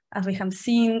production. As we have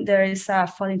seen, there is a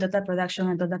fall in total production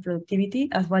and total productivity,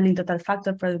 as well in total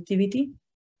factor productivity.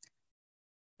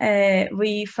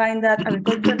 We find that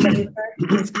agricultural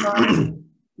responds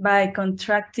by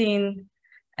contracting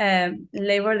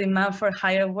labor demand for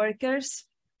higher workers,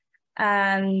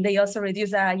 and they also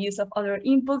reduce the use of other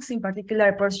inputs, in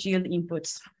particular post-yield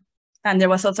inputs. And there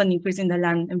was also an increase in the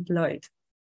land employed.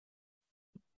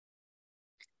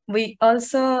 We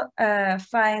also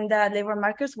find that labor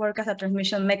markets work as a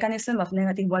transmission mechanism of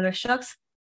negative water shocks,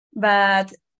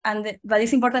 but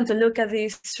it's important to look at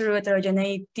this through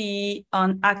heterogeneity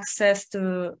on access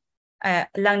to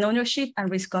land ownership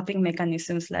and risk-coping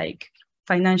mechanisms like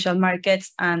financial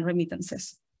markets and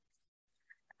remittances.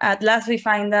 At last, we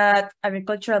find that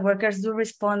agricultural workers do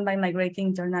respond by migrating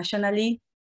internationally.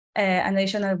 An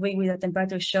additional week with a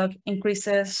temperature shock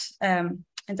increases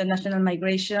international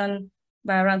migration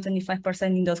by around 25%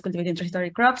 in those cultivating transitory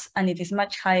crops, and it is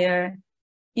much higher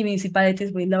in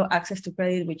municipalities with low access to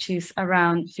credit, which is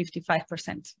around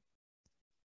 55%.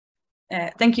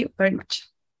 Thank you very much.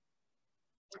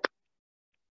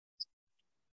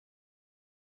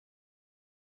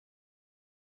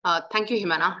 Thank you,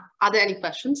 Jimena. Are there any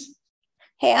questions?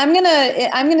 Hey, I'm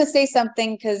gonna say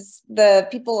something because the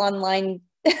people online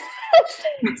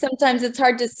sometimes it's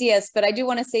hard to see us, but I do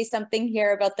want to say something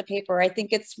here about the paper. I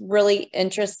think it's really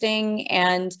interesting.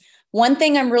 And one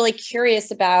thing I'm really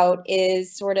curious about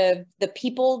is sort of the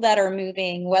people that are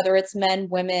moving, whether it's men,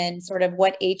 women, sort of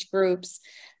what age groups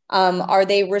are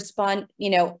they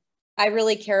I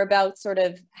really care about sort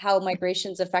of how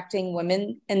migration's affecting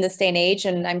women in this day and age.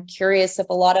 And I'm curious if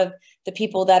a lot of the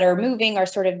people that are moving are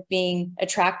sort of being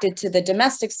attracted to the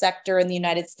domestic sector in the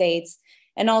United States.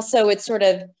 And also it sort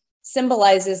of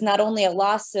symbolizes not only a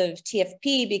loss of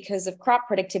TFP because of crop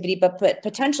productivity, but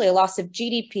potentially a loss of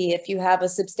GDP if you have a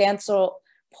substantial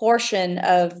portion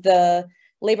of the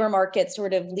labor market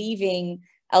sort of leaving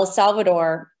El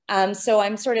Salvador. So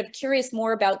I'm sort of curious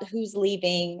more about who's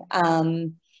leaving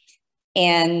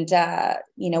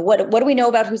what do we know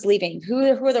about who's leaving? Who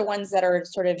are the ones that are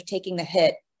sort of taking the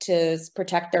hit to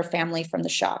protect their family from the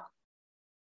shock?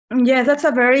 Yeah, that's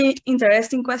a very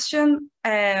interesting question.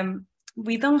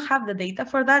 we don't have the data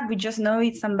for that. We just know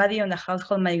it's somebody on the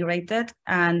household migrated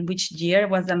and which year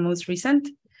was the most recent.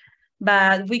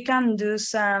 But we can do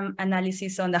some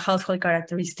analysis on the household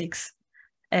characteristics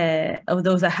of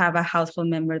those that have a household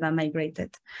member that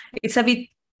migrated. It's a bit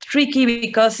tricky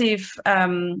because if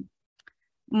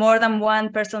more than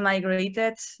one person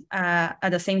migrated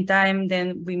at the same time,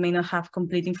 then we may not have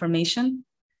complete information.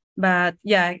 But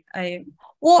yeah, I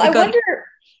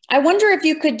wonder if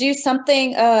you could do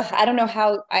something. I don't know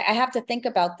how. I have to think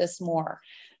about this more.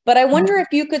 But I wonder if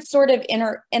you could sort of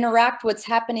interact what's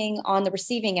happening on the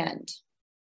receiving end.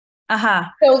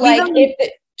 So like if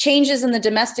it changes in the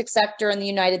domestic sector in the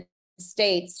United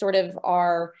States sort of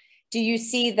are, do you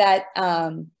see that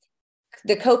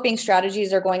the coping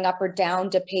strategies are going up or down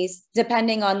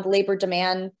depending on labor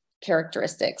demand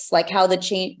characteristics, like how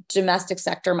the domestic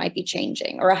sector might be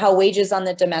changing or how wages on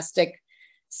the domestic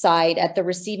side at the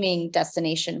receiving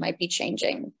destination might be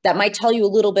changing? That might tell you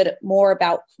a little bit more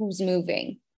about who's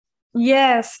moving.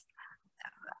 Yes.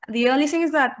 The only thing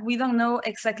is that we don't know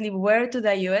exactly where to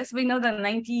the US. We know that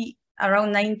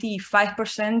around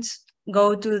 95%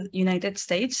 go to the United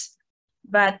States,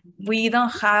 but we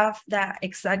don't have the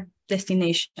exact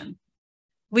destination.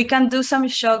 We can do some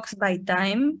shocks by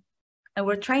time, and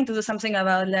we're trying to do something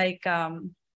about like,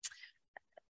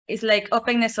 it's like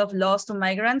openness of laws to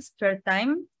migrants per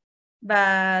time,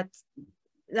 but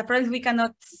the problem is we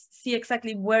cannot see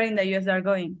exactly where in the US they're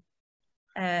going.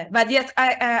 But yes,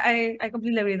 I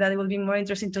completely agree that it will be more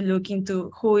interesting to look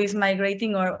into who is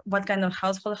migrating or what kind of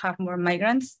household have more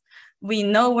migrants. We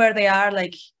know where they are,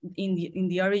 like in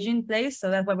the origin place, so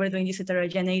that's why we're doing this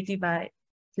heterogeneity by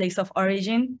place of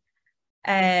origin.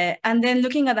 And then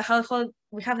looking at the household,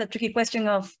 we have the tricky question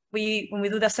of when we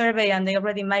do the survey and they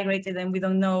already migrated, and we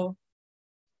don't know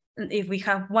if we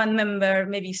have one member,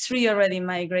 maybe 3 already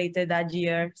migrated that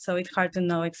year, so it's hard to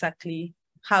know exactly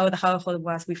how the household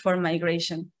was before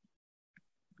migration.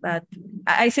 But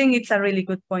I think it's a really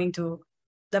good point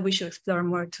that we should explore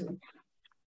more too.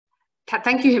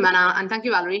 Thank you, Jimena, and thank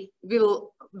you, Valerie.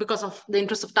 Because of the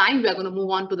interest of time, we are going to move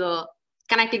on to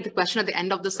can I take the question at the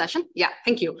end of the session? Yeah,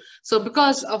 thank you. So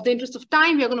because of the interest of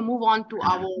time, we are going to move on to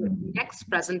our next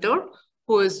presenter,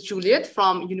 who is Juliet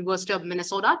from University of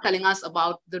Minnesota, telling us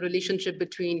about the relationship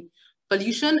between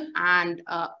pollution and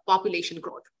population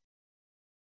growth.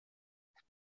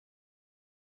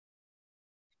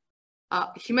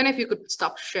 Jimena, if you could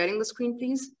stop sharing the screen,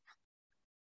 please.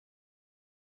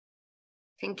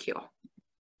 Thank you.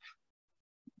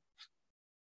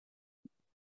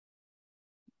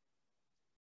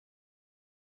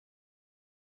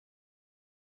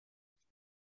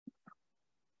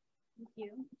 Thank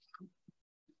you.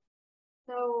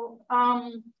 So,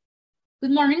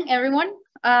 good morning, everyone.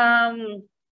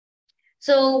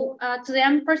 Today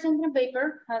I'm presenting a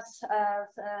paper as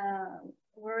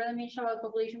we already mentioned about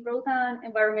population growth and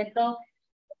environmental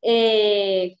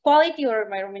quality or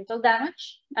environmental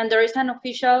damage. And there is an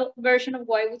official version of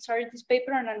why we started this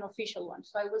paper and an unofficial one.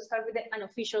 So I will start with the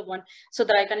unofficial one so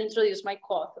that I can introduce my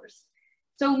co-authors.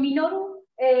 So Minoru,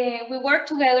 we worked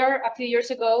together a few years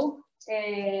ago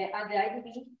at the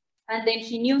IDB, and then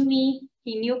he knew me,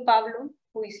 he knew Pablo,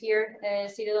 who is here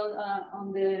seated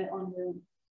on the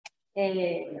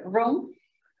room.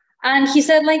 And he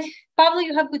said, like, Pablo,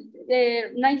 you have good,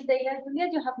 nice data.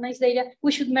 Juliet, you have nice data.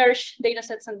 We should merge data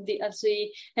sets and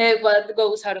see what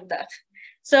goes out of that.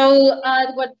 So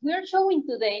what we're showing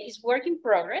today is work in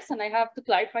progress, and I have to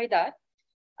clarify that.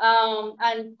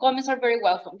 And comments are very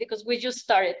welcome because we just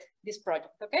started this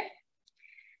project, okay?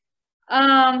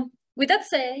 With that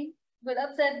said,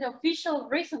 the official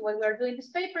reason why we're doing this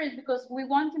paper is because we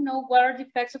want to know what are the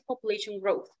effects of population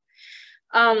growth.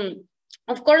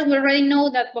 Of course, we already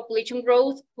know that population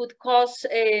growth could cause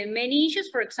many issues.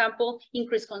 For example,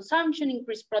 increased consumption,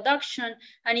 increased production,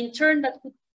 and in turn that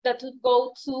would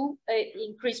go to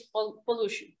increased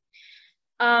pollution.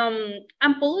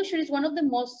 And pollution is one of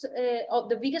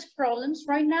the biggest problems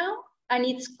right now, and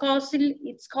it's caused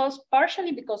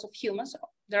partially because of humans.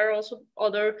 There are also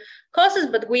other causes,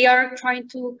 but we are trying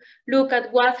to look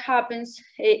at what happens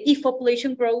if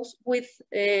population grows with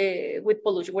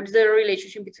pollution. What is the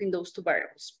relationship between those two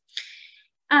variables?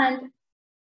 And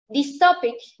this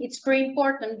topic, it's very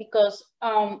important because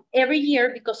every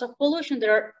year, because of pollution,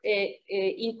 there are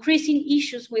increasing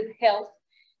issues with health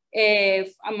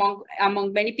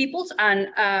among many peoples, and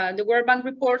the World Bank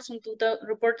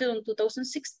reported in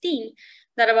 2016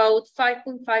 that about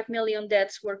 5.5 million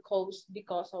deaths were caused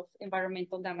because of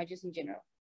environmental damages in general.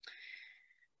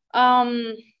 But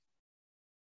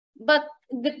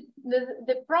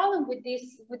the problem with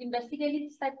investigating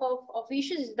this type of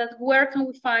issues is that where can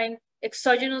we find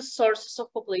exogenous sources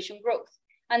of population growth.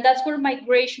 And that's where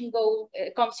migration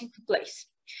comes into place.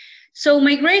 So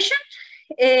migration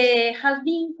has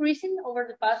been increasing over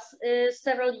the past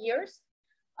several years.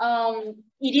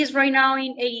 It is right now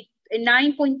in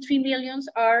 9.3 million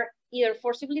are either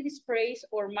forcibly displaced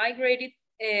or migrated,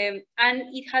 and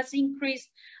it has increased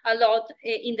a lot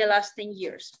in the last 10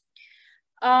 years.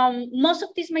 Most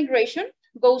of this migration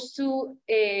goes to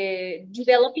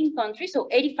developing countries. So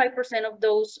 85% of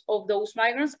those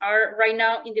migrants are right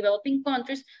now in developing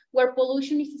countries where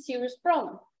pollution is a serious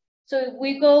problem. So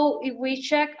if we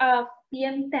check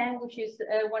PM10, which is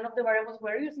one of the variables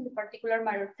we're using, the particular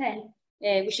matter 10,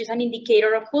 which is an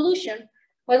indicator of pollution,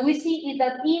 what we see is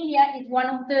that India is one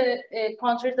of the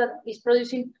countries that is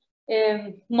producing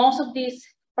most of this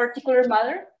particular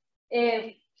matter.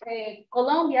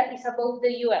 Colombia is above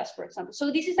the US, for example.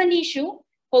 So this is an issue.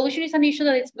 Pollution is an issue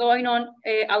that is going on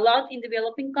a lot in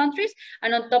developing countries.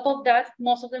 And on top of that,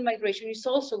 most of the migration is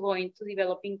also going to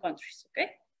developing countries, okay?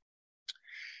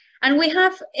 And we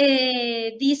have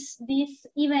this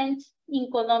event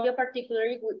in Colombia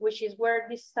particularly, which is where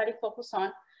this study focused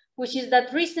on, which is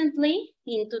that recently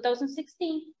in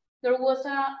 2016, there was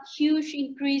a huge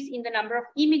increase in the number of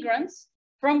immigrants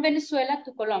from Venezuela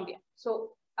to Colombia.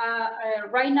 So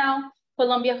right now,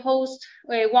 Colombia hosts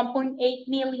 1.8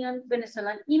 million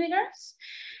Venezuelan immigrants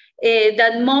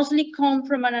that mostly come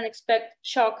from an unexpected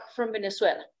shock from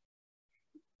Venezuela.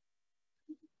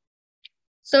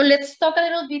 So let's talk a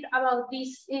little bit about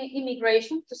this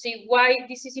immigration to see why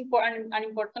this is important, an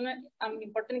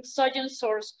important exogenous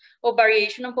source of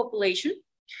variation of population.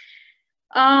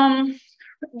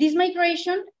 This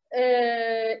migration,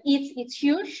 it's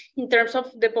huge in terms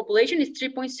of the population. It's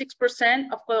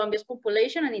 3.6% of Colombia's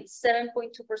population, and it's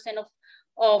 7.2%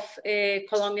 of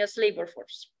Colombia's labor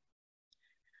force.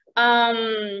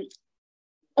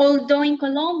 Although in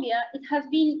Colombia, it has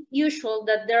been usual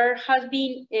that there has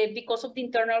been, because of the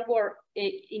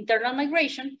internal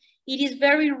migration, it is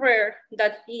very rare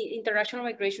that international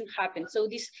migration happens. So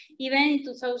this event in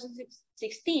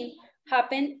 2016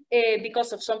 happened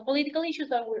because of some political issues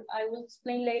that I will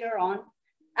explain later on,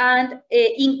 and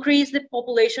increased the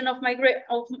population of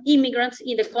immigrants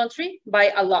in the country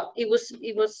by a lot. It was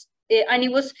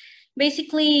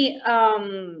basically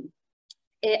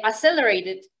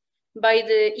accelerated by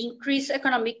the increased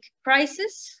economic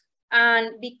crisis,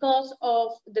 and because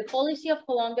of the policy of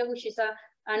Colombia, which is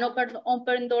an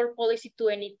open door policy to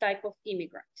any type of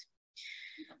immigrant.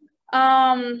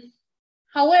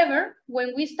 However,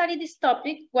 when we study this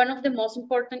topic, one of the most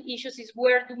important issues is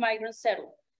where do migrants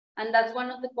settle? And that's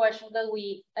one of the questions that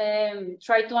we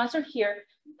try to answer here.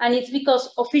 And it's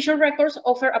because official records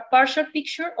offer a partial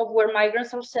picture of where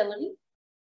migrants are settling.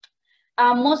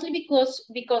 Mostly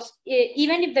because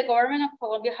even if the government of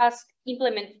Colombia has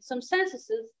implemented some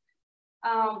censuses,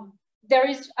 there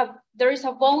is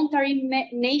a voluntary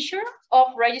nature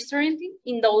of registering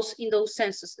in those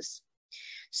censuses.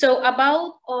 So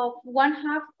about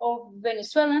 1/2 of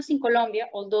Venezuelans in Colombia,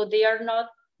 although they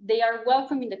are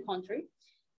welcome in the country,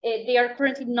 they are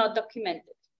currently not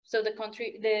documented. So the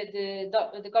country,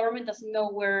 the government doesn't know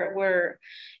where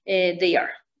they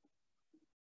are.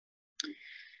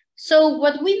 So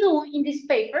what we do in this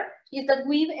paper is that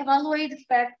we evaluate the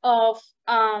effect of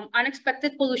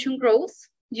unexpected pollution growth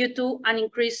due to an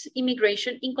increased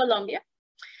immigration in Colombia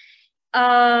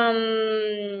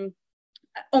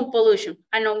on pollution,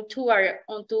 and on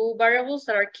two variables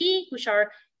that are key, which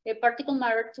are particle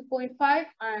matter 2.5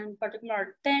 and particle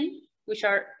matter 10, which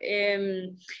are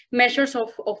measures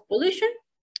of pollution.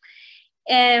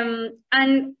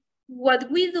 And what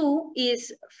we do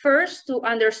is first to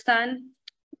understand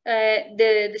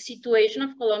the situation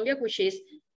of Colombia, which is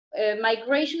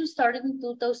migration started in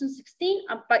 2016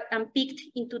 and peaked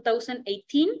in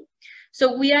 2018.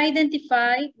 So we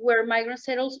identify where migrants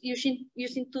settle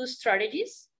using two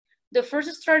strategies. The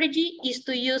first strategy is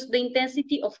to use the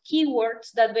intensity of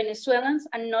keywords that Venezuelans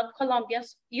and not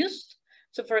Colombians used.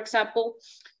 So for example,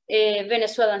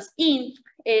 Venezuelans in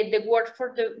the word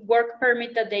for the work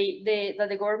permit that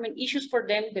the government issues for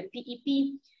them, the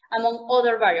PEP, among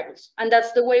other variables. And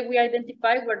that's the way we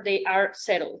identify where they are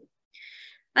settled.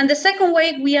 And the second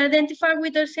way we identify where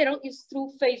they're settled is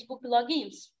through Facebook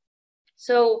logins.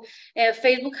 So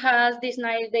Facebook has this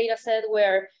nice data set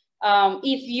where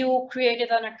if you created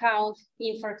an account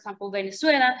in, for example,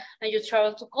 Venezuela, and you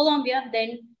travel to Colombia,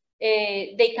 then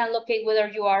they can locate whether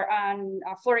you are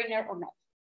a foreigner or not.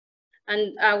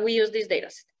 And we use this data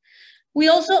set. We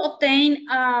also obtain,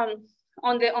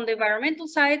 on the environmental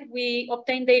side, we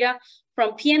obtain data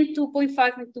from PM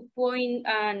 2.5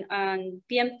 and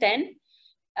PM10.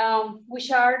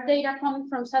 which are data coming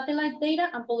from satellite data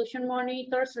and pollution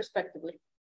monitors respectively.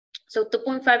 So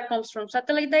 2.5 comes from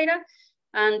satellite data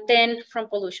and 10 from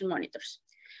pollution monitors.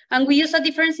 And we use a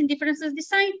difference in differences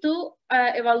design to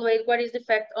evaluate what is the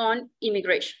effect on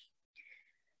immigration.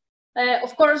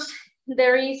 Of course,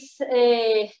 there is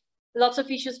lots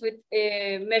of issues with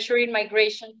measuring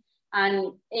migration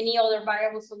and any other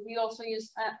variables. So we also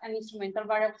use an instrumental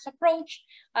variables approach,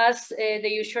 as the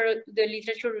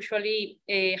literature usually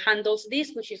handles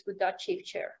this, which is with that shift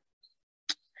share.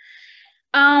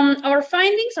 Our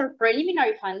findings, our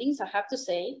preliminary findings, I have to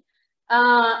say,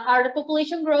 are the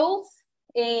population growth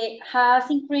has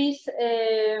increased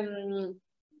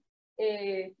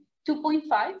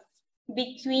 2.5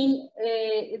 between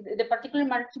the particular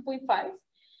mark 2.5.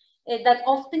 That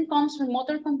often comes from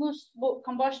motor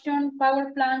combustion,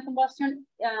 power plant combustion,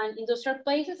 and industrial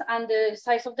places, and the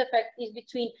size of the effect is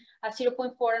between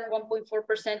 0.4 and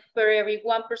 1.4% per every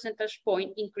 1 percentage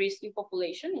point increase in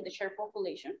population, in the share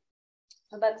population.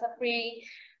 So that's a pretty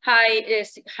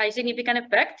high significant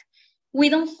effect. We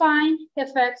don't find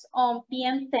effects on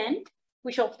PM10,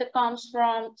 which often comes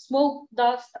from smoke,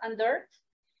 dust, and dirt.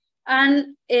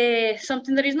 And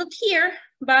something that is not here,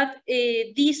 but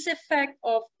this effect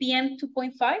of PM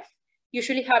 2.5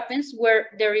 usually happens where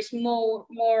there is more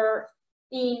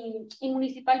in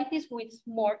municipalities with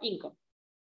more income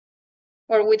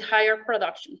or with higher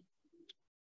production.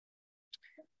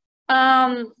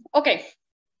 Okay,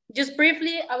 just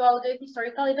briefly about the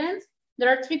historical events. There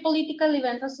are 3 political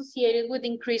events associated with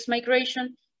increased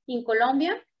migration in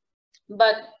Colombia,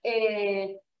 but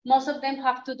most of them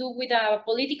have to do with a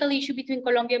political issue between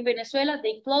Colombia and Venezuela.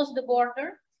 They closed the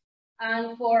border,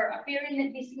 and for a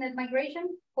period, this net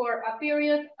migration,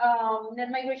 net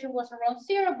migration was around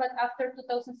 0, but after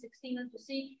 2016 and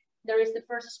 2020, there is the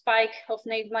first spike of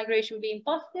net migration being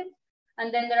positive.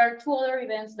 And then there are 2 other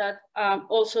events that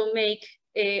also make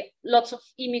lots of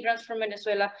immigrants from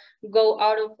Venezuela go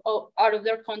out of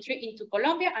their country into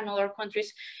Colombia and other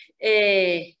countries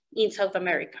in South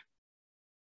America.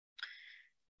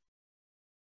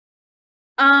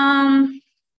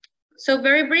 So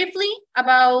very briefly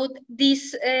about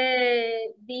this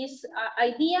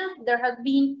idea, there have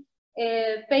been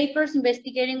papers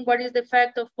investigating what is the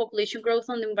effect of population growth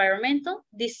on the environmental.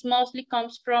 This mostly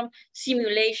comes from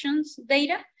simulations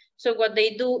data. So what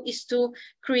they do is to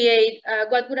create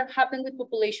what would have happened with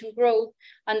population growth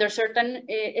under certain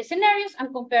scenarios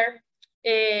and compare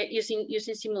using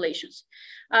simulations.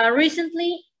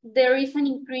 Recently, there is an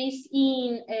increase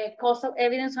in causal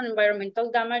evidence on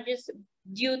environmental damages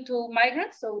due to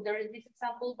migrants. So there is this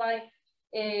example by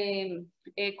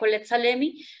Colette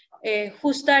Salemi,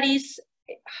 who studies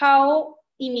how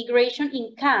immigration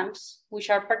in camps, which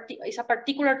is a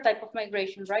particular type of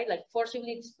migration, right? Like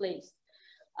forcibly displaced,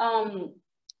 are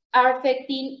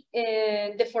affecting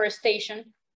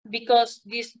deforestation, because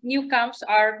these new camps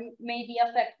are maybe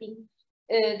affecting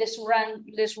the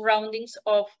surroundings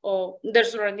of their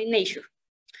surrounding nature.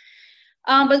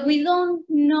 But we don't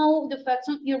know the effects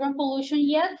on urban pollution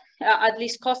yet, at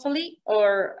least causally,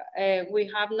 or we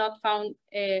have not found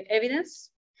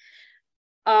evidence.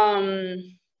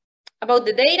 About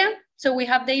the data, so we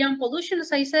have data on pollution,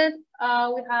 as I said.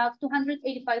 We have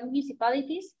 285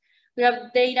 municipalities. We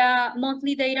have data,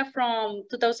 monthly data from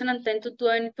 2010 to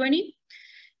 2020.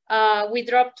 We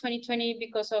dropped 2020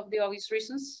 because of the obvious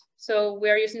reasons. So we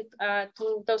are using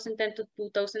 2010 to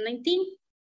 2019.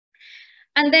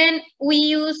 And then we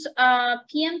use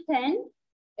PM10,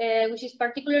 which is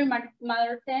particularly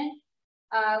matter 10,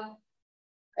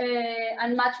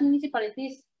 and match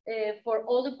municipalities for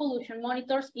all the pollution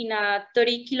monitors in a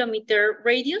 30-kilometer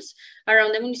radius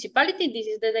around the municipality. This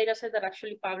is the data set that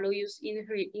actually Pablo used in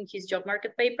his job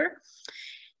market paper.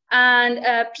 And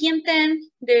PM10,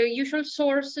 the usual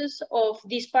sources of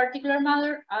this particular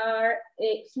matter are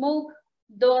smoke,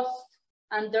 dust,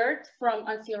 and dirt from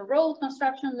unsealed road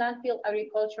construction, landfill,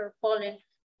 agriculture, pollen,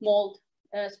 mold,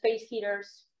 space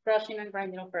heaters, crushing and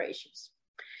grinding operations.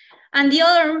 And the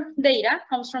other data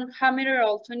comes from Hammer et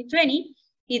al. 2020.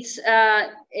 It's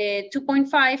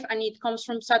 2.5, and it comes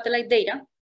from satellite data,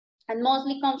 and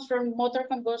mostly comes from motor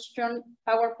combustion,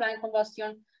 power plant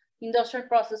combustion, industrial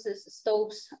processes,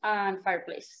 stoves, and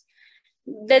fireplaces.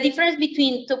 The difference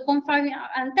between 2.5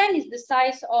 and 10 is the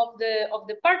size of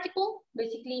the particle.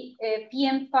 Basically,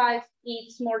 PM5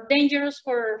 is more dangerous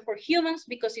for humans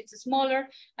because it's smaller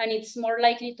and it's more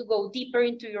likely to go deeper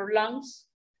into your lungs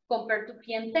compared to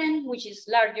PM10, which is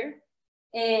larger.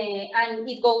 And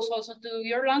it goes also to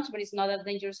your lungs, but it's not as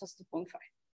dangerous as 2.5.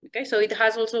 Okay, so it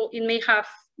has also, it may have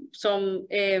some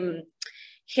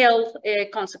health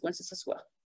consequences as well.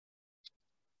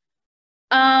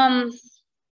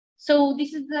 So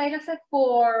this is the data set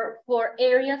for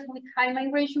areas with high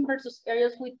migration versus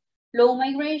areas with low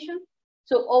migration.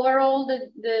 So overall,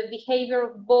 the behavior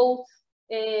of both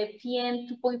PM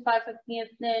 2.5 and PM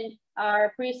 10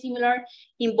 are pretty similar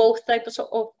in both types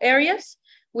of areas.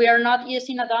 We are not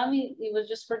using a dummy, it was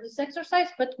just for this exercise,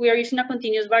 but we are using a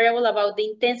continuous variable about the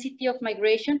intensity of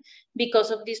migration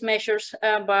because of these measures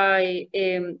by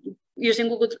using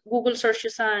Google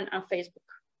searches and Facebook.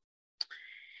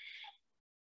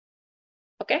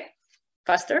 Okay,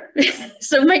 faster.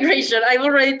 So migration, I've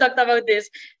already talked about this.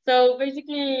 So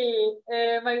basically,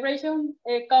 migration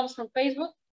comes from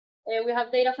Facebook. We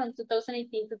have data from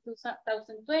 2018 to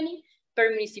 2020 per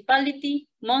municipality,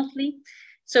 monthly.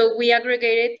 So we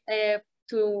aggregated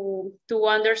to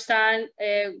understand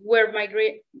where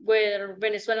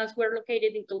Venezuelans were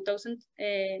located in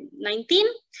 2019.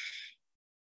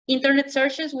 Internet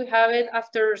searches, we have it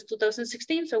after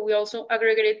 2016, so we also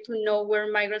aggregated to know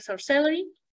where migrants are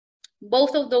settling.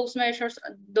 Both of those measures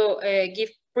give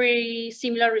pretty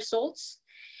similar results.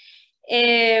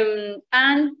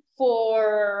 And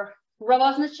for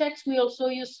robustness checks, we also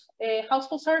use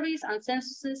household surveys and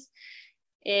censuses,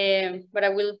 but I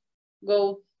will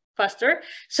go faster.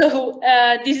 So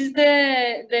this is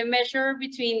the measure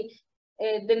between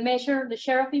the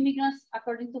share of immigrants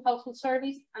according to household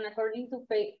surveys and according to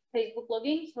Facebook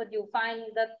logins. What you find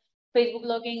is that Facebook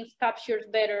logins captures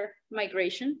better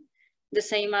migration, the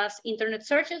same as internet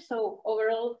searches. So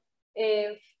overall,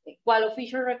 while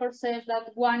official record says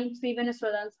that 1 in 3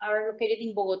 Venezuelans are located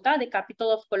in Bogota, the capital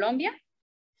of Colombia,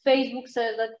 Facebook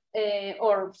says that,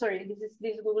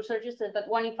 this Google searches says that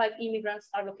 1 in 5 immigrants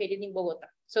are located in Bogota.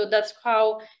 So that's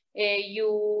how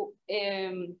you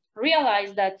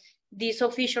realize that these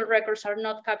official records are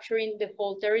not capturing the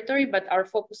whole territory, but are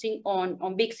focusing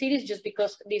on big cities, just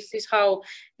because this is how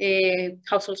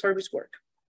household surveys work.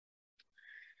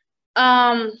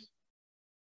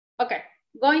 Okay,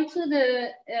 going to the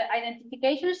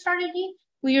identification strategy,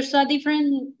 we use a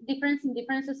difference in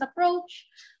differences approach,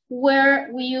 where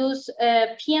we use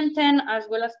PM10 as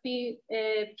well as PM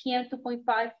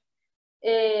 2.5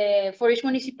 for each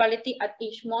municipality at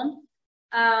each month.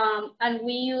 And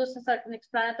we use as an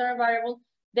explanatory variable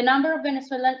the number of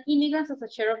Venezuelan immigrants as a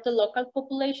share of the local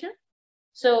population.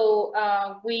 So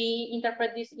we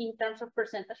interpret this in terms of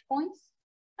percentage points.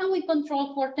 And we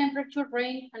control for temperature,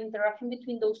 rain, and interaction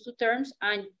between those two terms,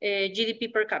 and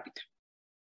GDP per capita.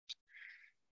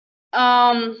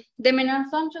 The main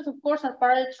assumptions, of course, are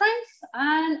parallel trends,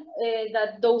 and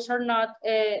that those are not,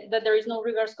 that there is no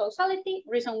reverse causality,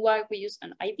 reason why we use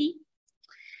an IV.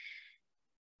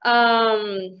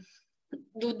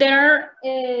 There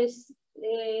are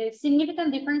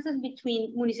significant differences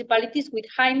between municipalities with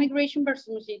high migration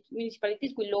versus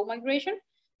municipalities with low migration,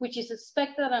 which is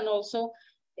expected and also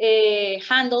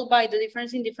handled by the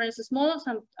difference in differences models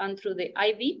and through the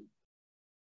IV.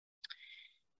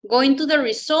 Going to the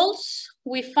results,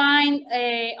 we find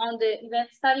on the event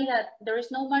study that there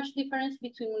is no much difference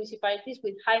between municipalities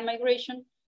with high migration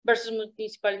versus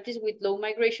municipalities with low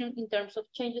migration in terms of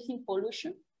changes in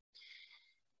pollution.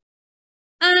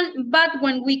 But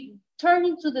when we turn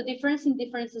into the difference in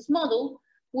differences model,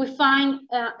 we find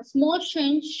a small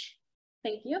change,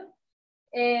 thank you,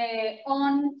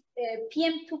 on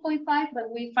PM 2.5, but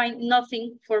we find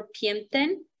nothing for PM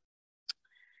 10.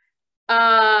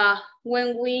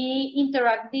 When we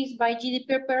interact this by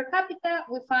GDP per capita,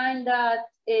 we find that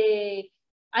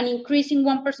an increase in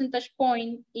 1 percentage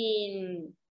point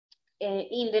in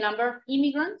the number of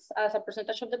immigrants as a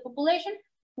percentage of the population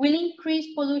will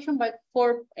increase pollution by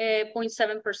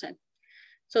 4.7%.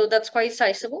 So that's quite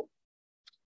sizable.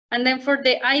 And then for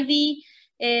the IV,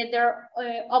 there are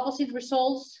opposite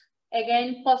results,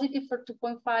 again, positive for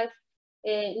 2.5,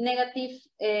 negative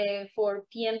for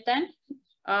PM10.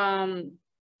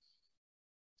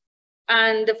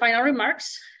 And the final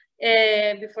remarks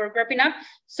before wrapping up.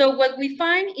 So what we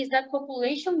find is that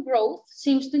population growth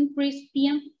seems to increase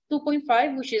PM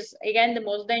 2.5, which is, again, the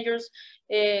most dangerous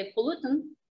pollutant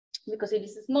because it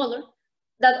is smaller,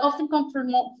 that often comes for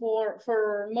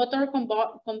motor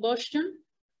combustion.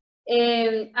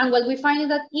 And what we find is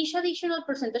that each additional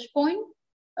percentage point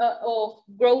of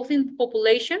growth in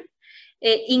population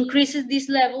increases these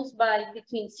levels by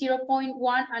between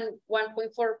 0.1 and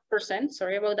 1.4%,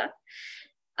 sorry about that.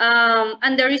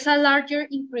 And there is a larger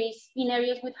increase in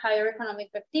areas with higher economic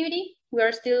activity. We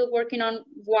are still working on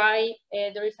why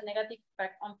there is a negative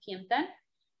effect on PM10.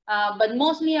 But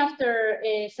mostly after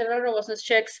several robustness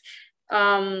checks,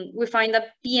 we find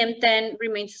that PM10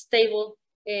 remains stable.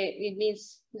 It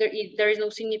means there is no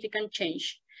significant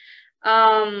change.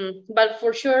 But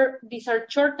for sure, these are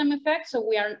short-term effects, so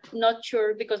we are not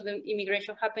sure because the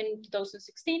immigration happened in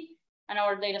 2016, and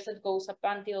our data set goes up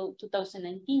until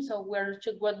 2019, so we're not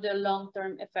sure what the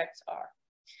long-term effects are.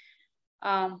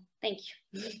 Thank you.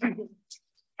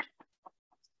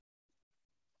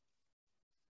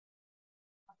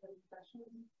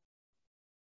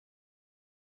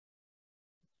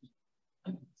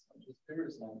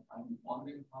 I'm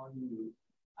wondering how you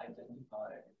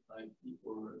identify like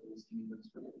people those immigrants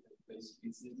basically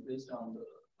is it based on the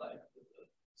like the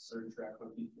search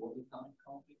record before the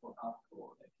conflict or after,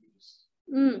 or like you just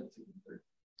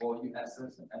or you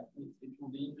assess and it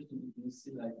will be interesting if you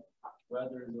see like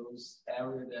whether those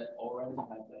areas that already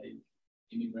have like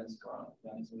immigrants from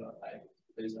Venezuela, like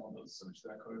based on those search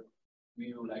record,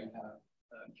 we will like have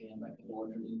again like a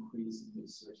larger increase in the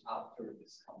search after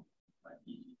this conflict might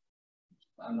be.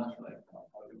 I'm not sure like how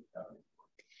you cover it.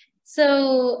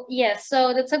 So yes,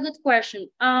 so that's a good question.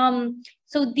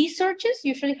 So these searches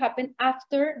usually happen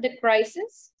after the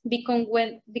crisis, because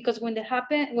when the crisis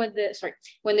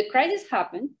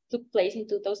took place in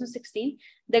 2016,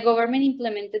 the government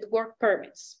implemented work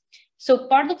permits. So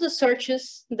part of the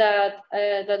searches that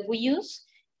that we use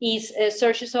is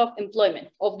searches of employment,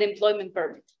 of the employment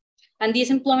permit, and this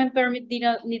employment permit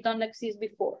didn't exist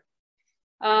before.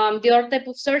 The other type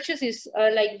of searches is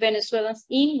like Venezuelans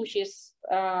in, which is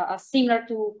similar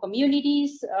to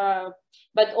communities,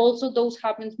 but also those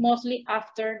happens mostly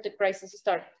after the crisis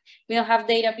started. We don't have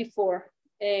data before,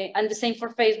 and the same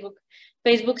for Facebook.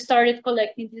 Facebook started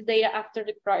collecting this data after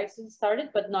the crisis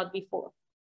started, but not before.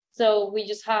 So we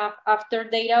just have after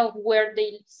data of where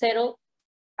they settled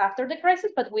after the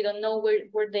crisis, but we don't know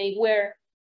where they were.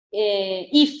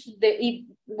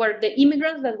 Where the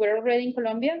immigrants that were already in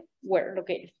Colombia were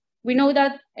located. We know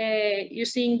that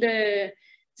using the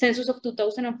census of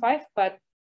 2005, but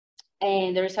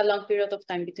there is a long period of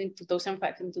time between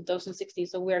 2005 and 2016,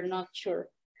 so we are not sure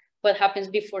what happens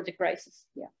before the crisis.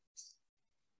 Yeah.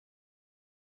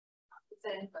 Is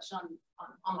there any question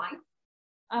on online?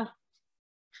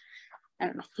 I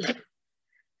don't know.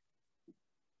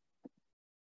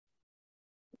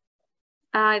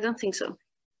 I don't think so.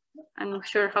 I'm not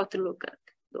sure how to look at it.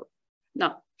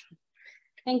 No.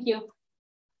 Thank you.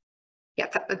 Yeah,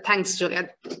 thanks,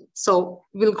 Juliet. So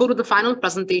we'll go to the final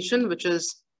presentation, which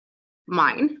is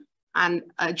mine. And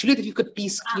Juliet, if you could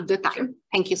please keep the time.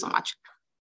 Thank you so much.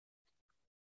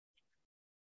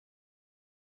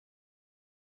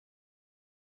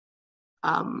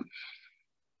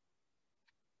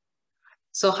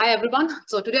 So hi, everyone.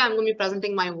 So today I'm going to be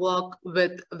presenting my work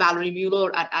with Valerie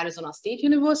Mueller at Arizona State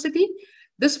University.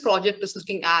 This project is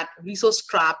looking at resource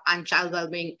scrap and child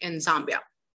well-being in Zambia.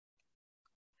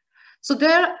 So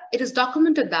there, it is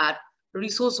documented that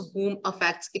resource boom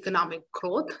affects economic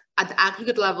growth at the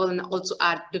aggregate level and also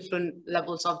at different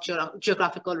levels of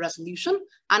geographical resolution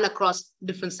and across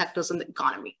different sectors in the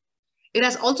economy. It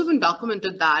has also been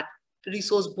documented that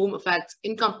resource boom affects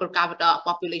income per capita,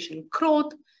 population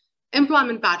growth,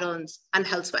 employment patterns, and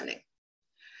health spending.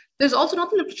 There's also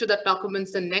not literature that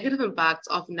documents the negative impacts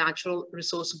of natural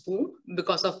resource boom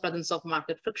because of presence of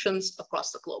market frictions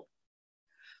across the globe.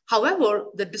 However,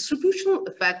 the distributional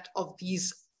effect of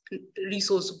these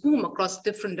resource boom across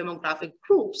different demographic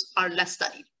groups are less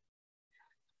studied.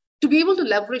 To be able to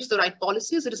leverage the right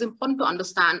policies, it is important to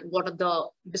understand what are the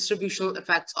distributional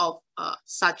effects of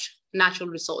such natural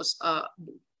resource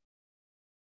boom.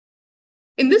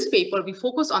 In this paper, we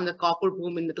focus on the copper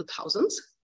boom in the 2000s.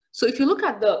 So if you look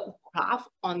at the graph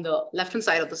on the left-hand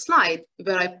side of the slide,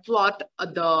 where I plot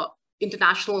the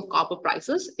international copper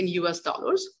prices in US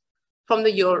dollars from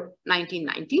the year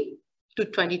 1990 to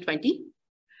 2020.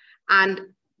 And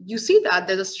you see that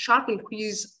there's a sharp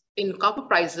increase in copper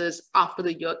prices after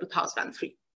the year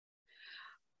 2003.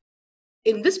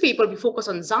 In this paper, we focus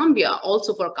on Zambia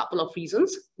also for a couple of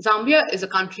reasons. Zambia is a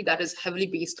country that is heavily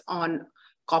based on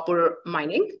copper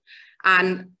mining,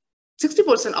 and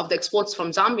 60% of the exports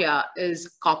from Zambia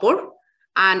is copper.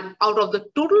 And out of the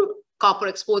total copper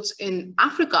exports in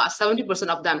Africa, 70%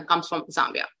 of them comes from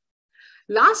Zambia.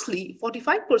 Lastly,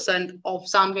 45% of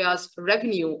Zambia's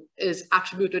revenue is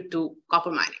attributed to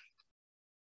copper mining.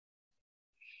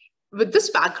 With this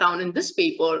background in this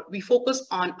paper, we focus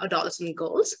on adolescent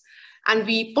girls, and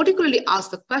we particularly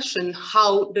ask the question,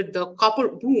 how did the copper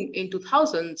boom in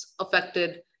 2000s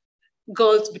affected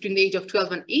girls between the age of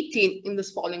 12 and 18 in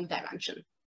this following dimension?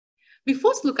 We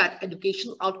first look at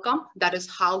educational outcome, that is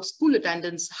how school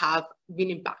attendance have been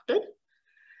impacted.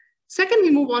 Second,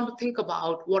 we move on to think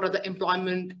about what are the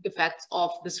employment effects of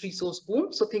this resource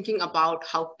boom. So thinking about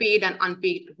how paid and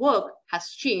unpaid work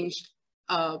has changed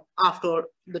after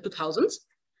the 2000s.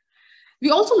 We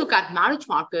also look at marriage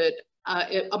market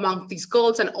among these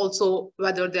girls and also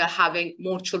whether they're having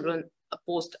more children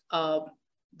post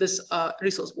this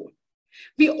resource boom.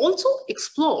 We also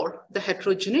explore the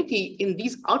heterogeneity in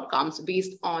these outcomes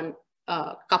based on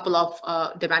a couple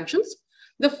of dimensions.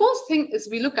 The first thing is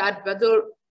we look at whether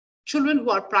children who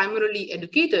are primarily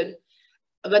educated,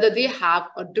 whether they have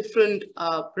a different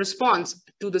response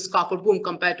to this copper boom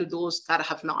compared to those that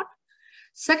have not.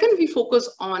 Second, we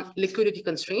focus on liquidity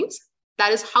constraints.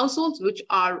 That is, households which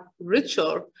are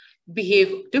richer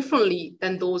behave differently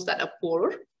than those that are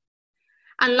poorer.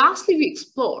 And lastly, we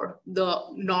explore the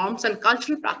norms and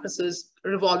cultural practices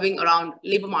revolving around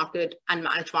labor market and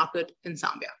marriage market in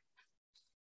Zambia.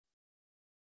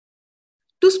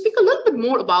 To speak a little bit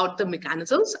more about the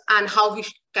mechanisms and how we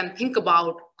can think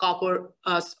about copper,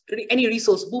 any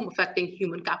resource boom affecting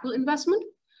human capital investment.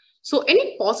 So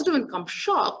any positive income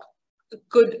shock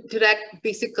could direct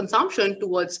basic consumption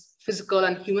towards physical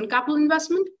and human capital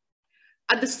investment.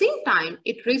 At the same time,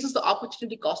 it raises the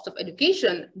opportunity cost of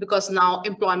education because now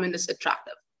employment is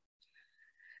attractive.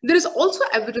 There is also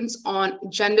evidence on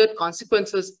gendered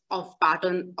consequences of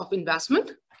pattern of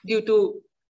investment due to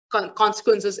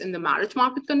consequences in the marriage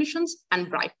market conditions and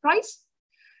bride price.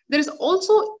 There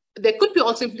could be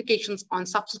also implications on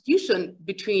substitution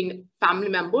between family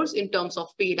members in terms of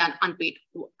paid and unpaid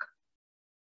work.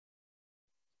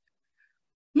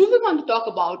 Moving on to talk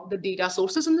about the data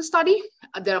sources in the study,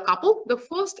 there are a couple. The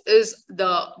first is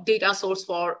the data source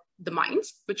for the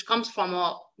mines, which comes from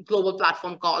a global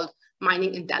platform called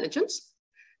Mining Intelligence.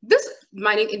 This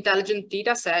mining intelligence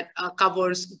data set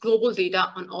covers global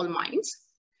data on all mines.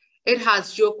 It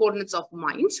has geocoordinates of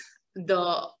mines,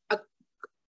 the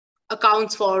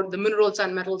accounts for the minerals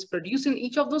and metals produced in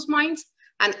each of those mines,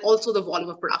 and also the volume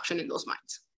of production in those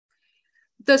mines.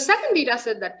 The second data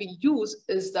set that we use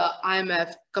is the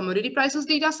IMF commodity prices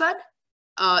data set.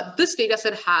 This data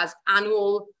set has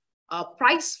annual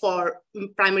price for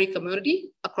primary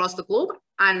commodity across the globe,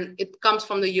 and it comes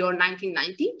from the year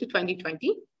 1990 to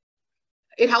 2020.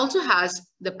 It also has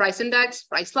the price index,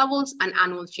 price levels, and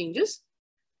annual changes.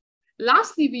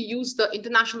 Lastly, we use the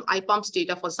international IPUMS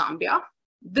data for Zambia.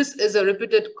 This is a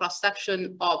repeated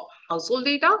cross-section of household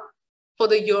data for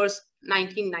the years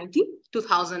 1990,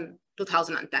 2000,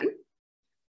 2010.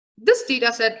 This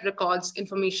data set records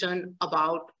information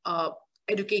about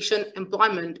education,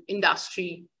 employment,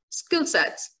 industry, skill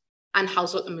sets, and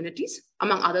household amenities,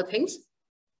 among other things.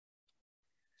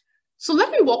 So let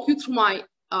me walk you through my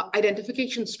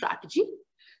identification strategy.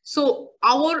 So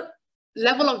our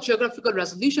level of geographical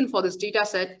resolution for this data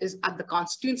set is at the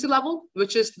constituency level,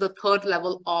 which is the third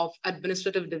level of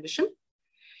administrative division.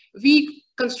 We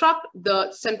construct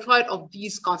the centroid of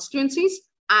these constituencies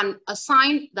and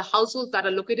assign the households that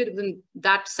are located within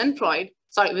that centroid,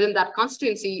 within that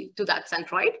constituency to that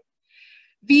centroid.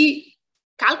 We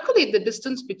calculate the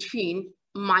distance between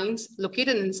mines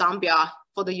located in Zambia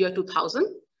for the year 2000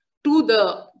 to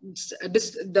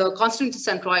the constituency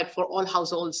centroid for all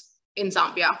households in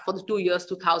Zambia for the 2 years,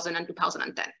 2000 and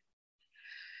 2010.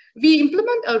 We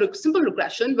implement a simple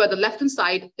regression where the left-hand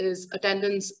side is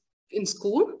attendance in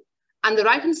school, and the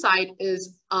right-hand side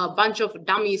is a bunch of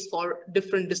dummies for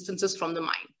different distances from the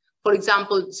mine. For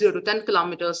example, 0 to 10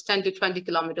 kilometers, 10 to 20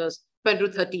 kilometers, 20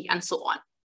 to 30, and so on.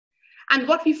 And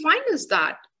what we find is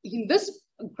that in this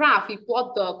graph, we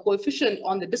plot the coefficient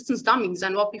on the distance dummies,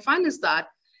 and what we find is that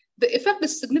the effect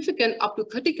is significant up to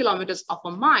 30 kilometers of a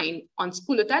mine on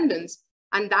school attendance,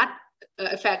 and that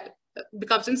effect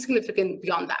becomes insignificant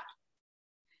beyond that.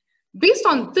 Based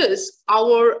on this,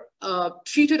 our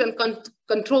treated and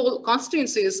control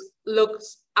constituencies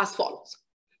looks as follows.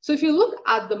 So if you look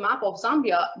at the map of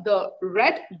Zambia, the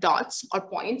red dots or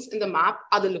points in the map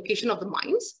are the location of the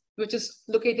mines, which is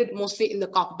located mostly in the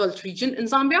Copperbelt region in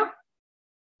Zambia.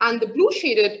 And the blue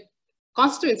shaded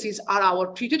constituencies are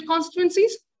our treated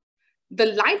constituencies.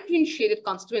 The light green shaded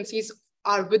constituencies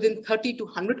are within 30 to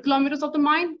 100 kilometers of the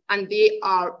mine, and they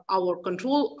are our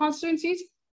control constituencies.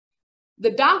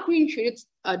 The dark green shaded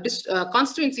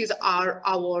constituencies are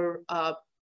our,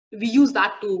 we use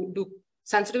that to do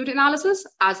sensitivity analysis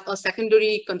as a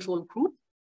secondary control group.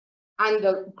 And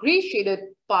the gray shaded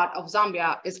part of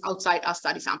Zambia is outside our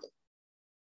study sample.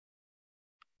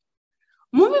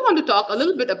 Moving on to talk a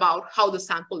little bit about how the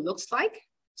sample looks like.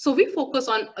 So we focus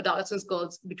on adolescent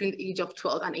girls between the age of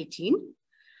 12 and 18.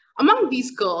 Among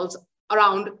these girls,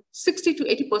 around 60 to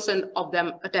 80% of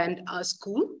them attend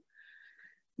school.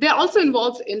 They are also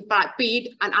involved in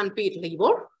paid and unpaid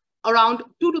labor. Around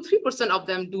 2 to 3% of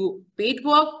them do paid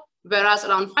work, whereas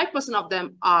around 5% of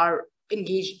them are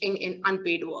engaged in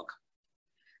unpaid work.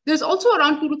 There's also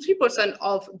around 2 to 3%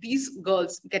 of these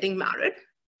girls getting married.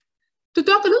 To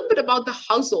talk a little bit about the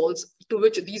households to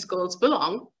which these girls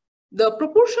belong, the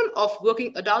proportion of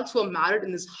working adults who are married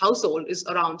in this household is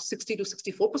around 60 to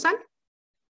 64%.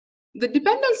 The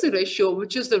dependency ratio,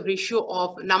 which is the ratio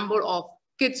of number of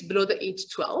kids below the age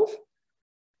 12,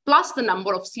 plus the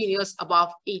number of seniors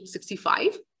above age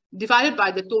 65, divided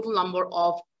by the total number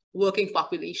of working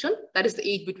population, that is the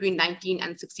age between 19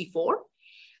 and 64.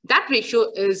 That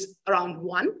ratio is around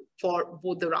 1 for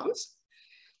both the rounds.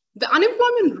 The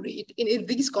unemployment rate in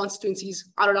these constituencies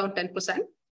are around 10%.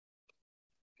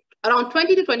 Around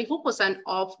 20 to 24%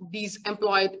 of these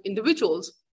employed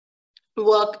individuals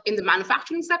work in the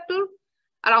manufacturing sector.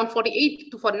 Around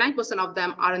 48 to 49% of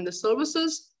them are in the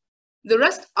services. The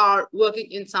rest are working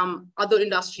in some other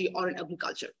industry or in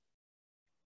agriculture.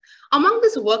 Among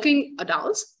these working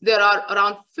adults, there are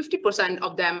around 50%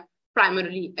 of them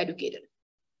primarily educated.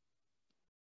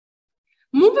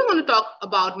 Moving on to talk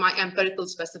about my empirical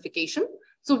specification.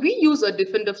 So we use a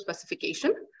definitive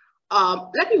specification.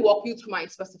 Let me walk you through my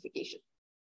specification.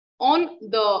 On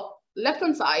the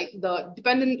left-hand side, the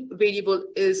dependent variable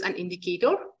is an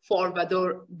indicator for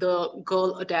whether the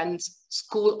girl attends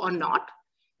school or not.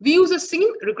 We use the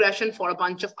same regression for a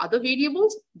bunch of other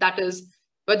variables, that is,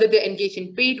 whether they engage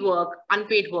in paid work,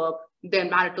 unpaid work, their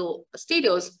marital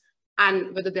status,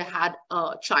 and whether they had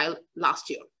a child last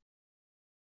year.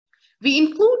 We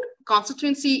include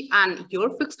constituency and year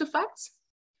fixed effects.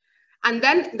 And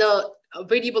then the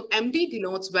variable MD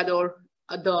denotes whether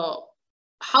the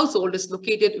household is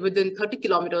located within 30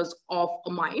 kilometers of a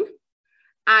mine.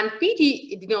 And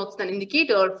PT denotes an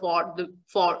indicator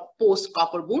for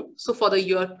post-copper boom. So for the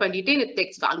year 2010, it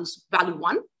takes value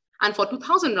 1. And for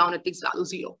 2000 round, it takes value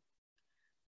 0.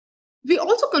 We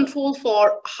also control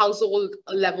for household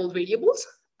level variables.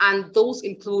 And those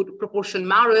include proportion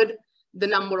married, the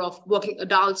number of working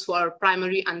adults who are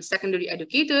primary and secondary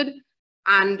educated,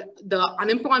 and the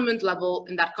unemployment level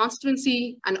in that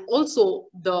constituency, and also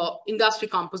the industry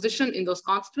composition in those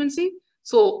constituency.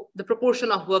 So the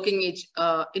proportion of working age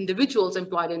individuals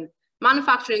employed in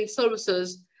manufacturing,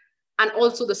 services, and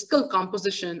also the skill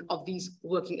composition of these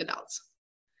working adults.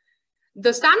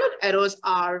 The standard errors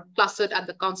are clustered at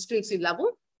the constituency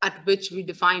level at which we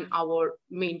define our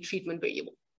main treatment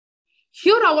variable.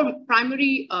 Here, our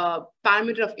primary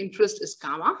parameter of interest is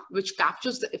gamma, which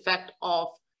captures the effect of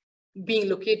being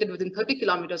located within 30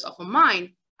 kilometers of a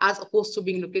mine, as opposed to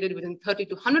being located within 30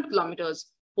 to 100 kilometers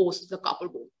post the copper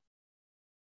boom.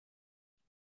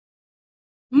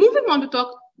 Moving on to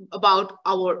talk about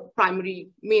our primary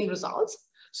main results.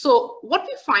 So what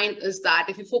we find is that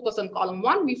if you focus on column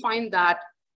 1, we find that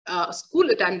school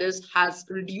attendance has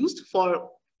reduced for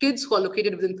kids who are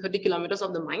located within 30 kilometers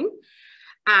of the mine.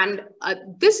 And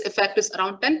this effect is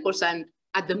around 10%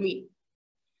 at the mean.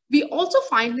 We also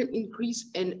find an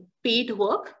increase in paid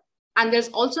work, and there's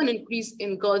also an increase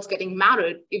in girls getting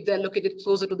married if they're located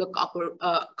closer to the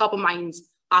copper mines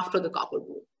after the copper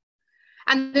boom.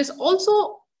 And there's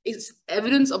also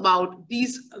evidence about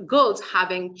these girls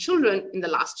having children in the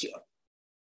last year.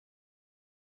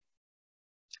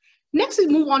 Next, we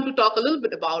move on to talk a little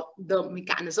bit about the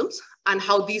mechanisms and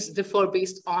how these differ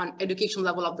based on education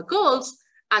level of the girls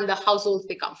and the households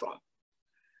they come from.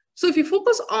 So if you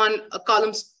focus on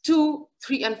columns 2,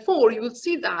 3, and 4, you will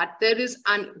see that there is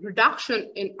a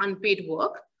reduction in unpaid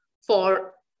work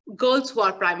for girls who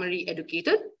are primarily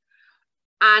educated.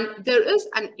 And there is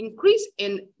an increase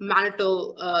in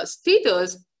marital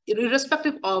status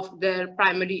irrespective of their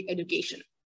primary education.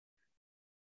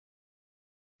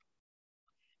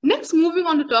 Next, moving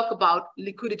on to talk about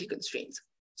liquidity constraints.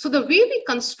 So the way we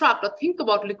construct or think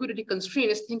about liquidity constraint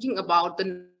is thinking about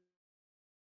the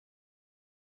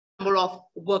number of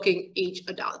working age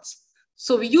adults.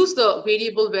 So we use the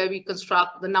variable where we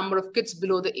construct the number of kids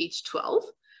below the age 12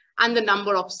 and the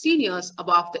number of seniors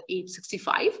above the age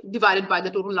 65 divided by the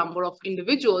total number of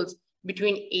individuals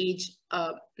between age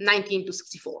 19 to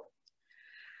 64.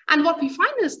 And what we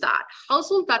find is that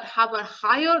households that have a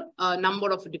higher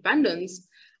number of dependents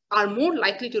are more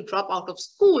likely to drop out of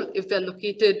school if they're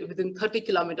located within 30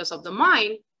 kilometers of the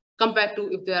mine compared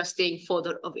to if they are staying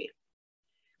further away.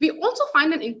 We also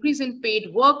find an increase in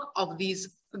paid work of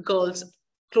these girls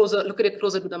located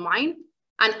closer to the mine,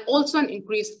 and also an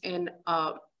increase in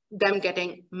them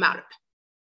getting married.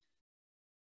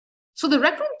 So the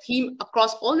recurrent theme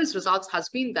across all these results has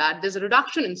been that there's a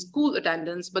reduction in school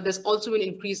attendance, but there's also an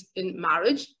increase in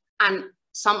marriage and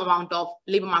some amount of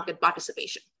labor market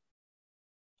participation.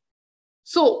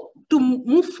 So to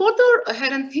move further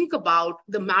ahead and think about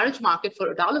the marriage market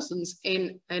for adolescents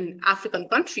in African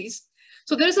countries,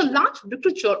 So there is a large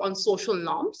literature on social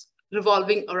norms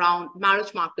revolving around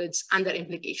marriage markets and their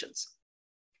implications.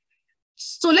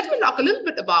 So let me talk a little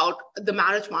bit about the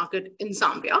marriage market in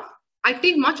Zambia. I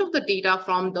take much of the data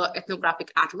from the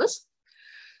Ethnographic Atlas.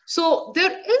 So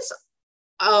there is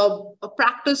a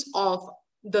practice of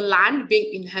the land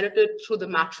being inherited through the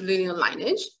matrilineal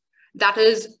lineage. That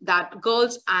is that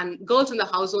girls in the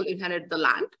household inherit the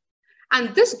land.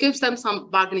 And this gives them some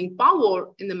bargaining power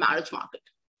in the marriage market.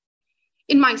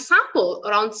 In my sample,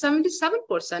 around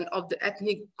 77% of the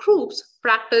ethnic groups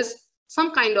practice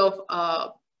some kind of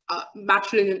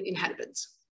matrilineal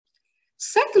inheritance.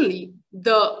 Secondly,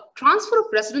 the transfer of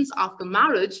residence after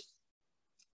marriage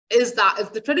is that,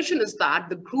 if the tradition is that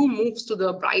the groom moves to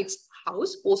the bride's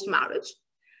house post-marriage,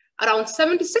 around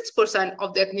 76%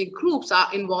 of the ethnic groups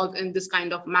are involved in this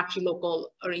kind of matrilocal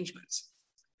arrangements.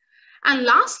 And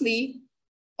lastly,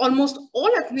 almost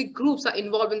all ethnic groups are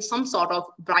involved in some sort of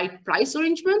bride price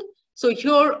arrangement. So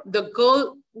here, the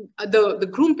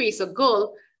groom pays a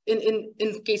girl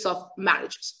in case of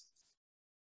marriages.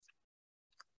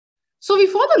 So we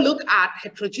further look at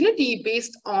heterogeneity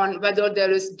based on whether there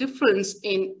is difference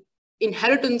in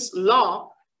inheritance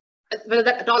law, whether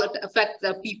that at all affects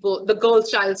the girl's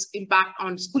child's impact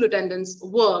on school attendance,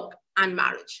 work, and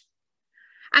marriage.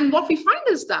 And what we find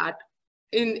is that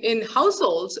in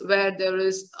households where there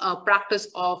is a practice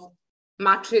of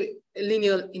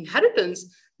matrilineal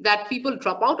inheritance, that people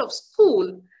drop out of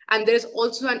school, and there's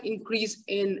also an increase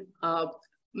in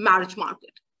marriage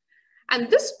market. And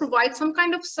this provides some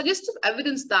kind of suggestive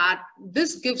evidence that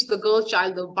this gives the girl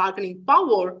child the bargaining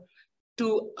power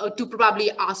to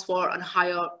probably ask for a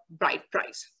higher bride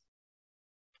price.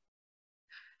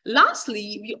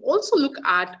 Lastly, we also look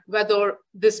at whether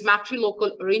this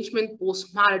matrilocal arrangement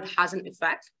post-marriage has an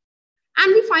effect.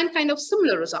 And we find kind of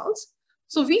similar results.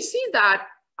 So we see that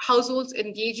households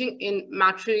engaging in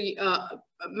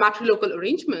matrilocal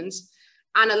arrangements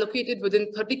and are located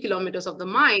within 30 kilometers of the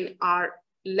mine are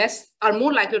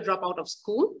more likely to drop out of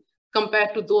school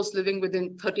compared to those living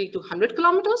within 30 to 100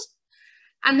 kilometers.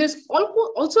 And there's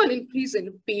also an increase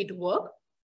in paid work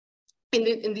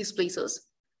in these places.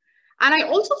 And I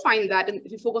also find that,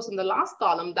 if you focus on the last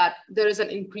column, that there is an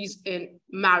increase in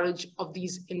marriage of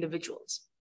these individuals.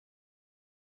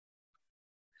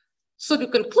 So to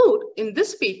conclude, in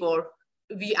this paper,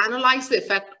 we analyze the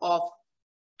effect of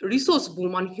resource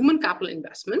boom on human capital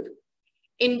investment.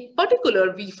 In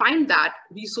particular, we find that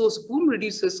resource boom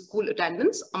reduces school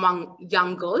attendance among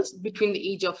young girls between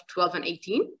the age of 12 and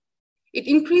 18. It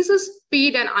increases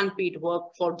paid and unpaid work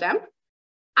for them,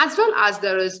 as well as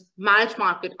there is marriage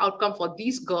market outcome for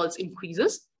these girls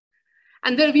increases.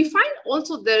 And there we find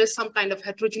also there is some kind of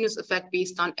heterogeneous effect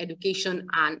based on education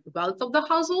and wealth of the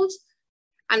households.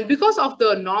 And because of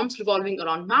the norms revolving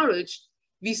around marriage,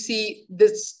 we see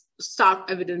this stark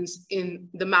evidence in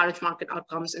the marriage market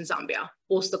outcomes in Zambia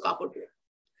post the copper boom.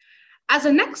 As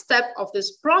a next step of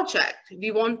this project,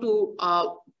 we want to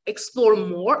explore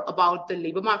more about the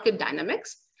labor market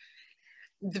dynamics.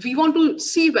 We want to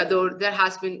see whether there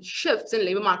has been shifts in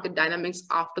labor market dynamics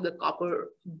after the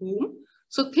copper boom.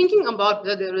 So thinking about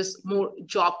whether there is more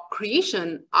job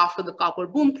creation after the copper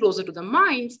boom closer to the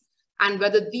mines, and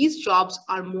whether these jobs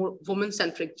are more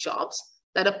women-centric jobs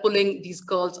that are pulling these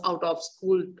girls out of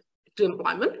school to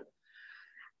employment.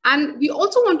 And we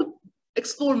also want to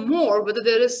explore more whether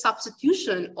there is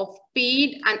substitution of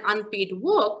paid and unpaid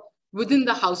work within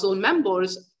the household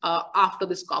members after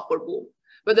this copper boom,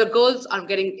 whether girls are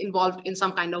getting involved in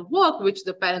some kind of work which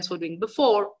the parents were doing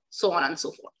before, so on and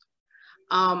so forth.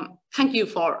 Thank you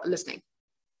for listening.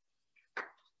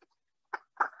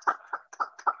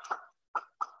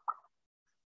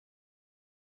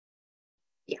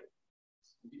 Yeah.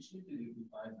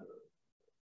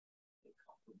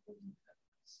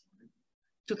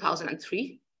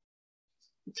 2003,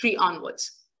 3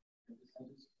 onwards.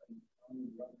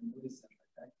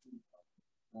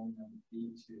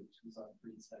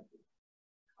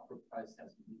 Copper price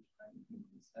has been declining in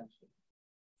this section.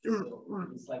 So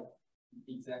it's like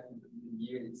exactly the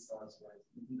year it starts, right?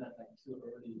 Isn't that like too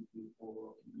early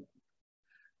before?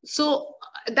 So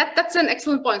that's an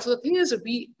excellent point. So the thing is,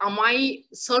 my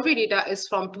survey data is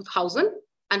from 2000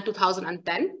 and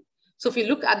 2010. So if you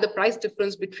look at the price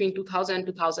difference between 2000 and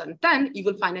 2010, you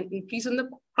will find an increase in the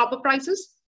copper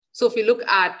prices. So if you look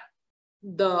at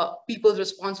the people's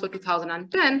response for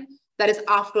 2010, that is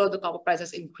after the copper price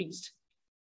has increased.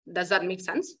 Does that make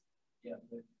sense? Yeah,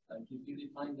 but like if you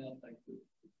define that like the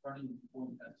turning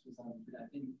point at 2003, I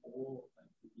think all like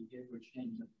the behavior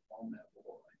change at the farm level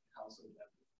or like household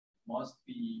level must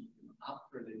be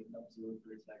after they observe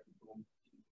there's like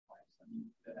I mean,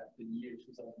 at the year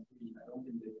 2003, I don't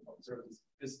think they observed this.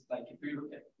 Because, like, if we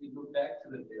look back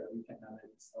to the data, we can have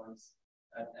it starts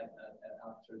at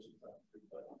after 2003.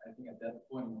 But I think at that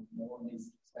point, no one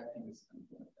is expecting this kind of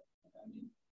thing. I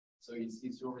mean, so is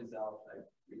your result like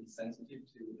really sensitive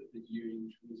to the year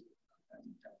you choose?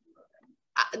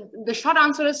 The short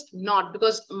answer is not,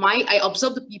 because I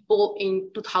observed the people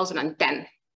in 2010.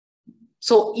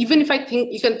 So even if I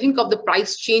think, you can think of the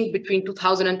price change between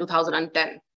 2000 and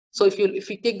 2010. So if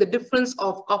you take the difference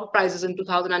of copper prices in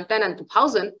 2010 and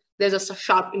 2000, there's a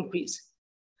sharp increase.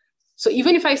 So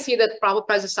even if I say that copper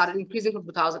prices started increasing from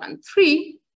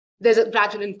 2003, there's a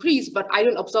gradual increase, but I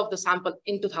don't observe the sample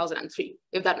in 2003,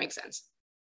 if that makes sense.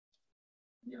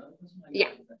 Yeah.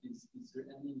 Is there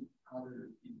any other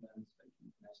events like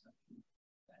international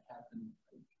that happened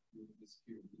like during this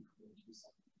period before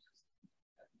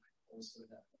that might also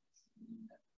have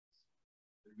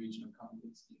the regional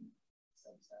conflicts in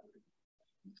sub-Saharan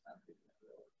Africa?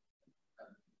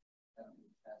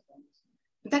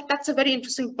 That's a very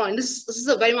interesting point. This is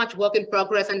a very much work in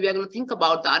progress, and we are going to think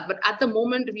about that. But at the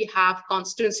moment, we have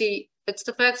constituency fixed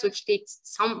effects, which takes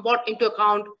somewhat into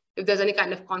account if there's any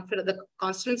kind of conflict at the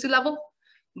constituency level.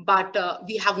 But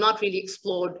we have not really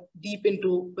explored deep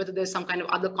into whether there's some kind of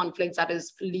other conflicts that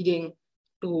is leading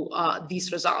to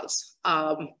these results.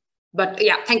 But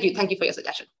yeah, thank you for your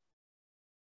suggestion.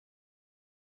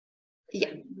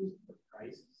 Yeah.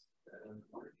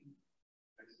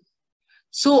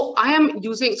 So I am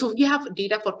using, so we have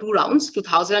data for 2 rounds,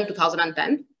 2000 and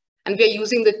 2010, and we are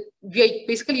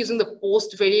basically using the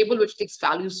post variable, which takes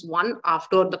values 1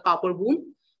 after the copper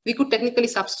boom. We could technically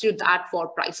substitute that for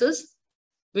prices,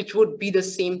 which would be the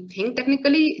same thing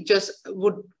technically, just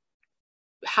would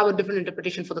have a different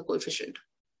interpretation for the coefficient.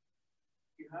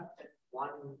 You have that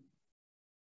one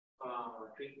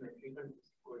treatment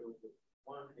for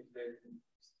 1 is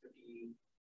 30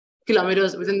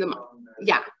 kilometers within the month.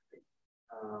 Yeah.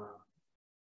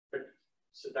 But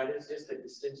so that is just the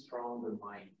distance from the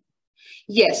mine.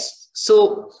 Yes.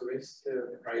 So it's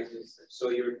the prices. So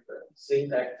you're saying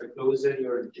that the closer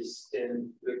you're distant,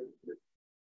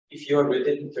 if you're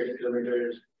within 30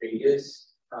 kilometers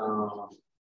radius,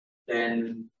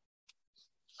 then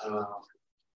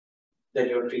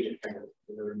you're treated kind of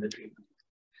in the treatment.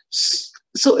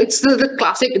 So it's the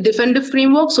classic defender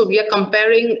framework. So we are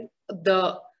comparing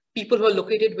the people who are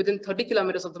located within 30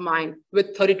 kilometers of the mine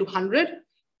with 30 to 100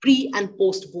 pre and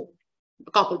post boom,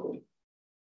 copper boom.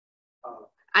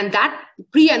 And that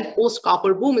pre and post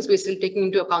copper boom is basically taking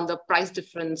into account the price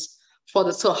difference for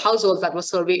the households that were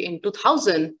surveyed in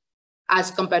 2000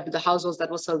 as compared to the households that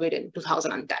were surveyed in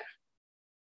 2010.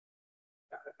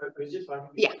 I was just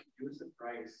wondering, yeah, use the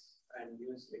price and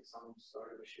use like some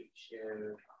sort of a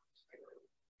share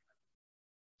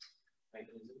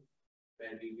mechanism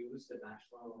where we use the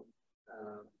national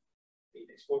the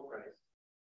export price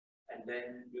and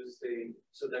then use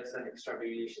so that's an extra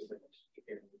variation that you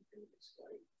can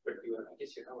exploit. But I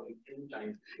guess you have only 2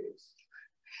 time periods.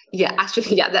 Yeah,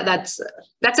 actually, yeah, that's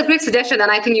a great suggestion,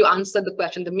 and I think you answered the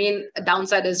question. The main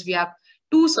downside is we have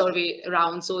 2 survey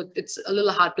rounds, so it's a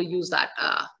little hard to use that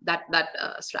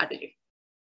strategy.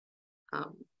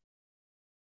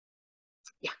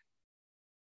 Yeah.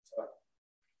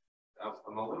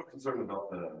 I'm a little concerned about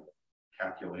the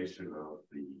calculation of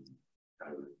the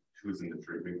kind of who's in the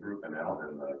treatment group and out,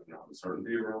 and the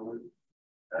uncertainty around it.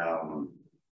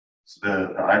 So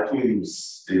the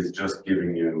IPUMS is just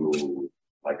giving you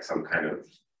like some kind of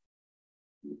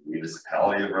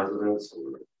municipality of residence,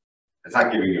 or it's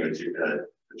not giving you a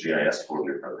GIS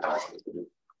coordinate for the house.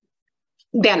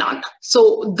 They're not.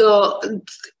 So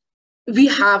you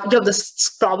have the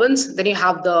province, then you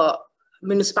have the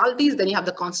municipalities, then you have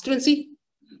the constituency.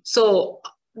 So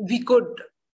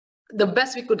the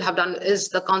best we could have done is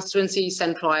the constituency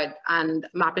centroid and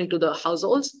mapping to the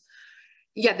households.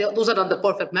 Yeah, those are not the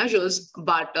perfect measures,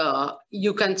 but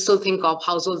you can still think of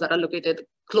households that are located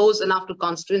close enough to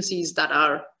constituencies that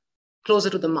are closer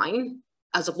to the mine,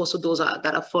 as opposed to those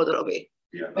that are further away.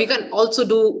 Yeah, we can also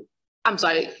do, I'm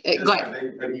sorry, go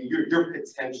ahead. I mean, you're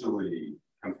potentially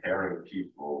comparing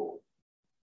people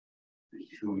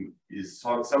who is,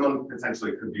 someone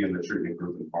potentially could be in the treatment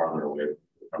group and farther away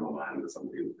from a mine than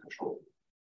somebody in the control.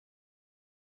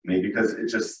 I mean, because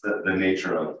it's just the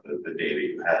nature of the data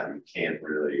you have, you can't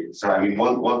really. So, I mean,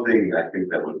 one thing I think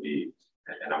that would be,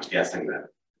 and I'm guessing that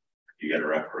if you get a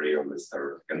referee on this,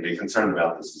 they're going to be concerned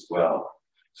about this as well.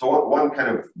 So one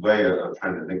kind of way of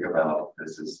trying to think about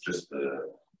this is just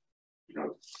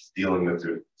dealing with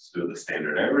through the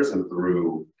standard errors and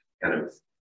through kind of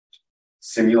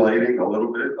simulating a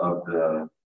little bit of the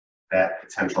that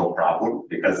potential problem,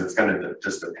 because it's going to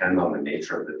just depend on the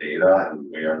nature of the data and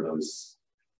where those,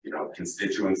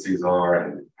 constituencies are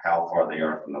and how far they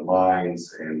are from the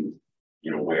lines and,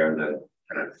 where the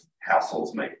kind of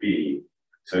households might be.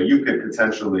 So you could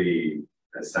potentially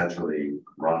essentially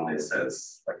run this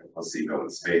as like a placebo in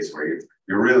space where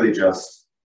you're really just,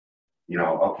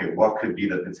 okay, what could be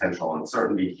the potential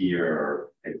uncertainty here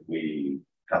if we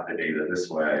cut the data this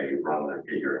way, run the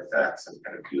bigger effects and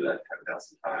kind of do that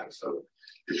 10,000 times. So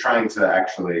you're trying to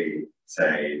actually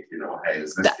say, hey,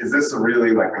 is this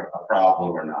really like a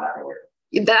problem or not? Or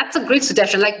that's a great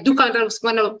suggestion. Like do kind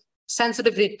of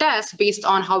sensitivity tests based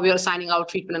on how we are assigning our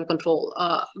treatment and control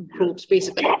groups,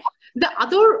 basically. The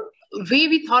other way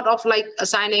we thought of like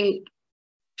assigning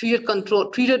treated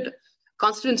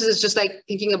constituencies is just like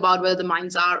thinking about where the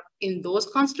mines are in those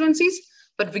constituencies.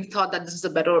 But we thought that this is a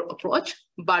better approach.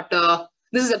 But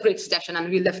this is a great suggestion and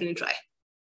we'll definitely try.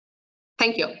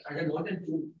 Thank you. Are there more than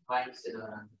 2 mines in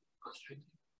a constituency?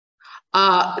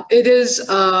 It is,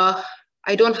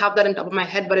 I don't have that on top of my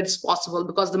head, but it's possible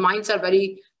because the mines are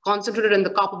very concentrated in the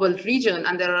copper belt region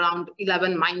and there are around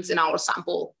 11 mines in our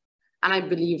sample. And I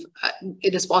believe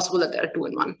it is possible that there are 2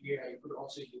 in 1. Yeah, you could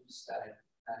also use that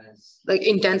as like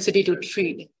intensity to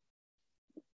treat.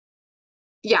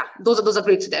 Yeah, those are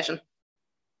great suggestions.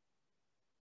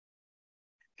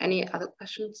 Any other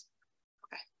questions?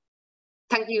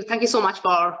 Okay. Thank you so much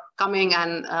for coming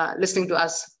and listening to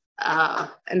us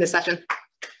in this session.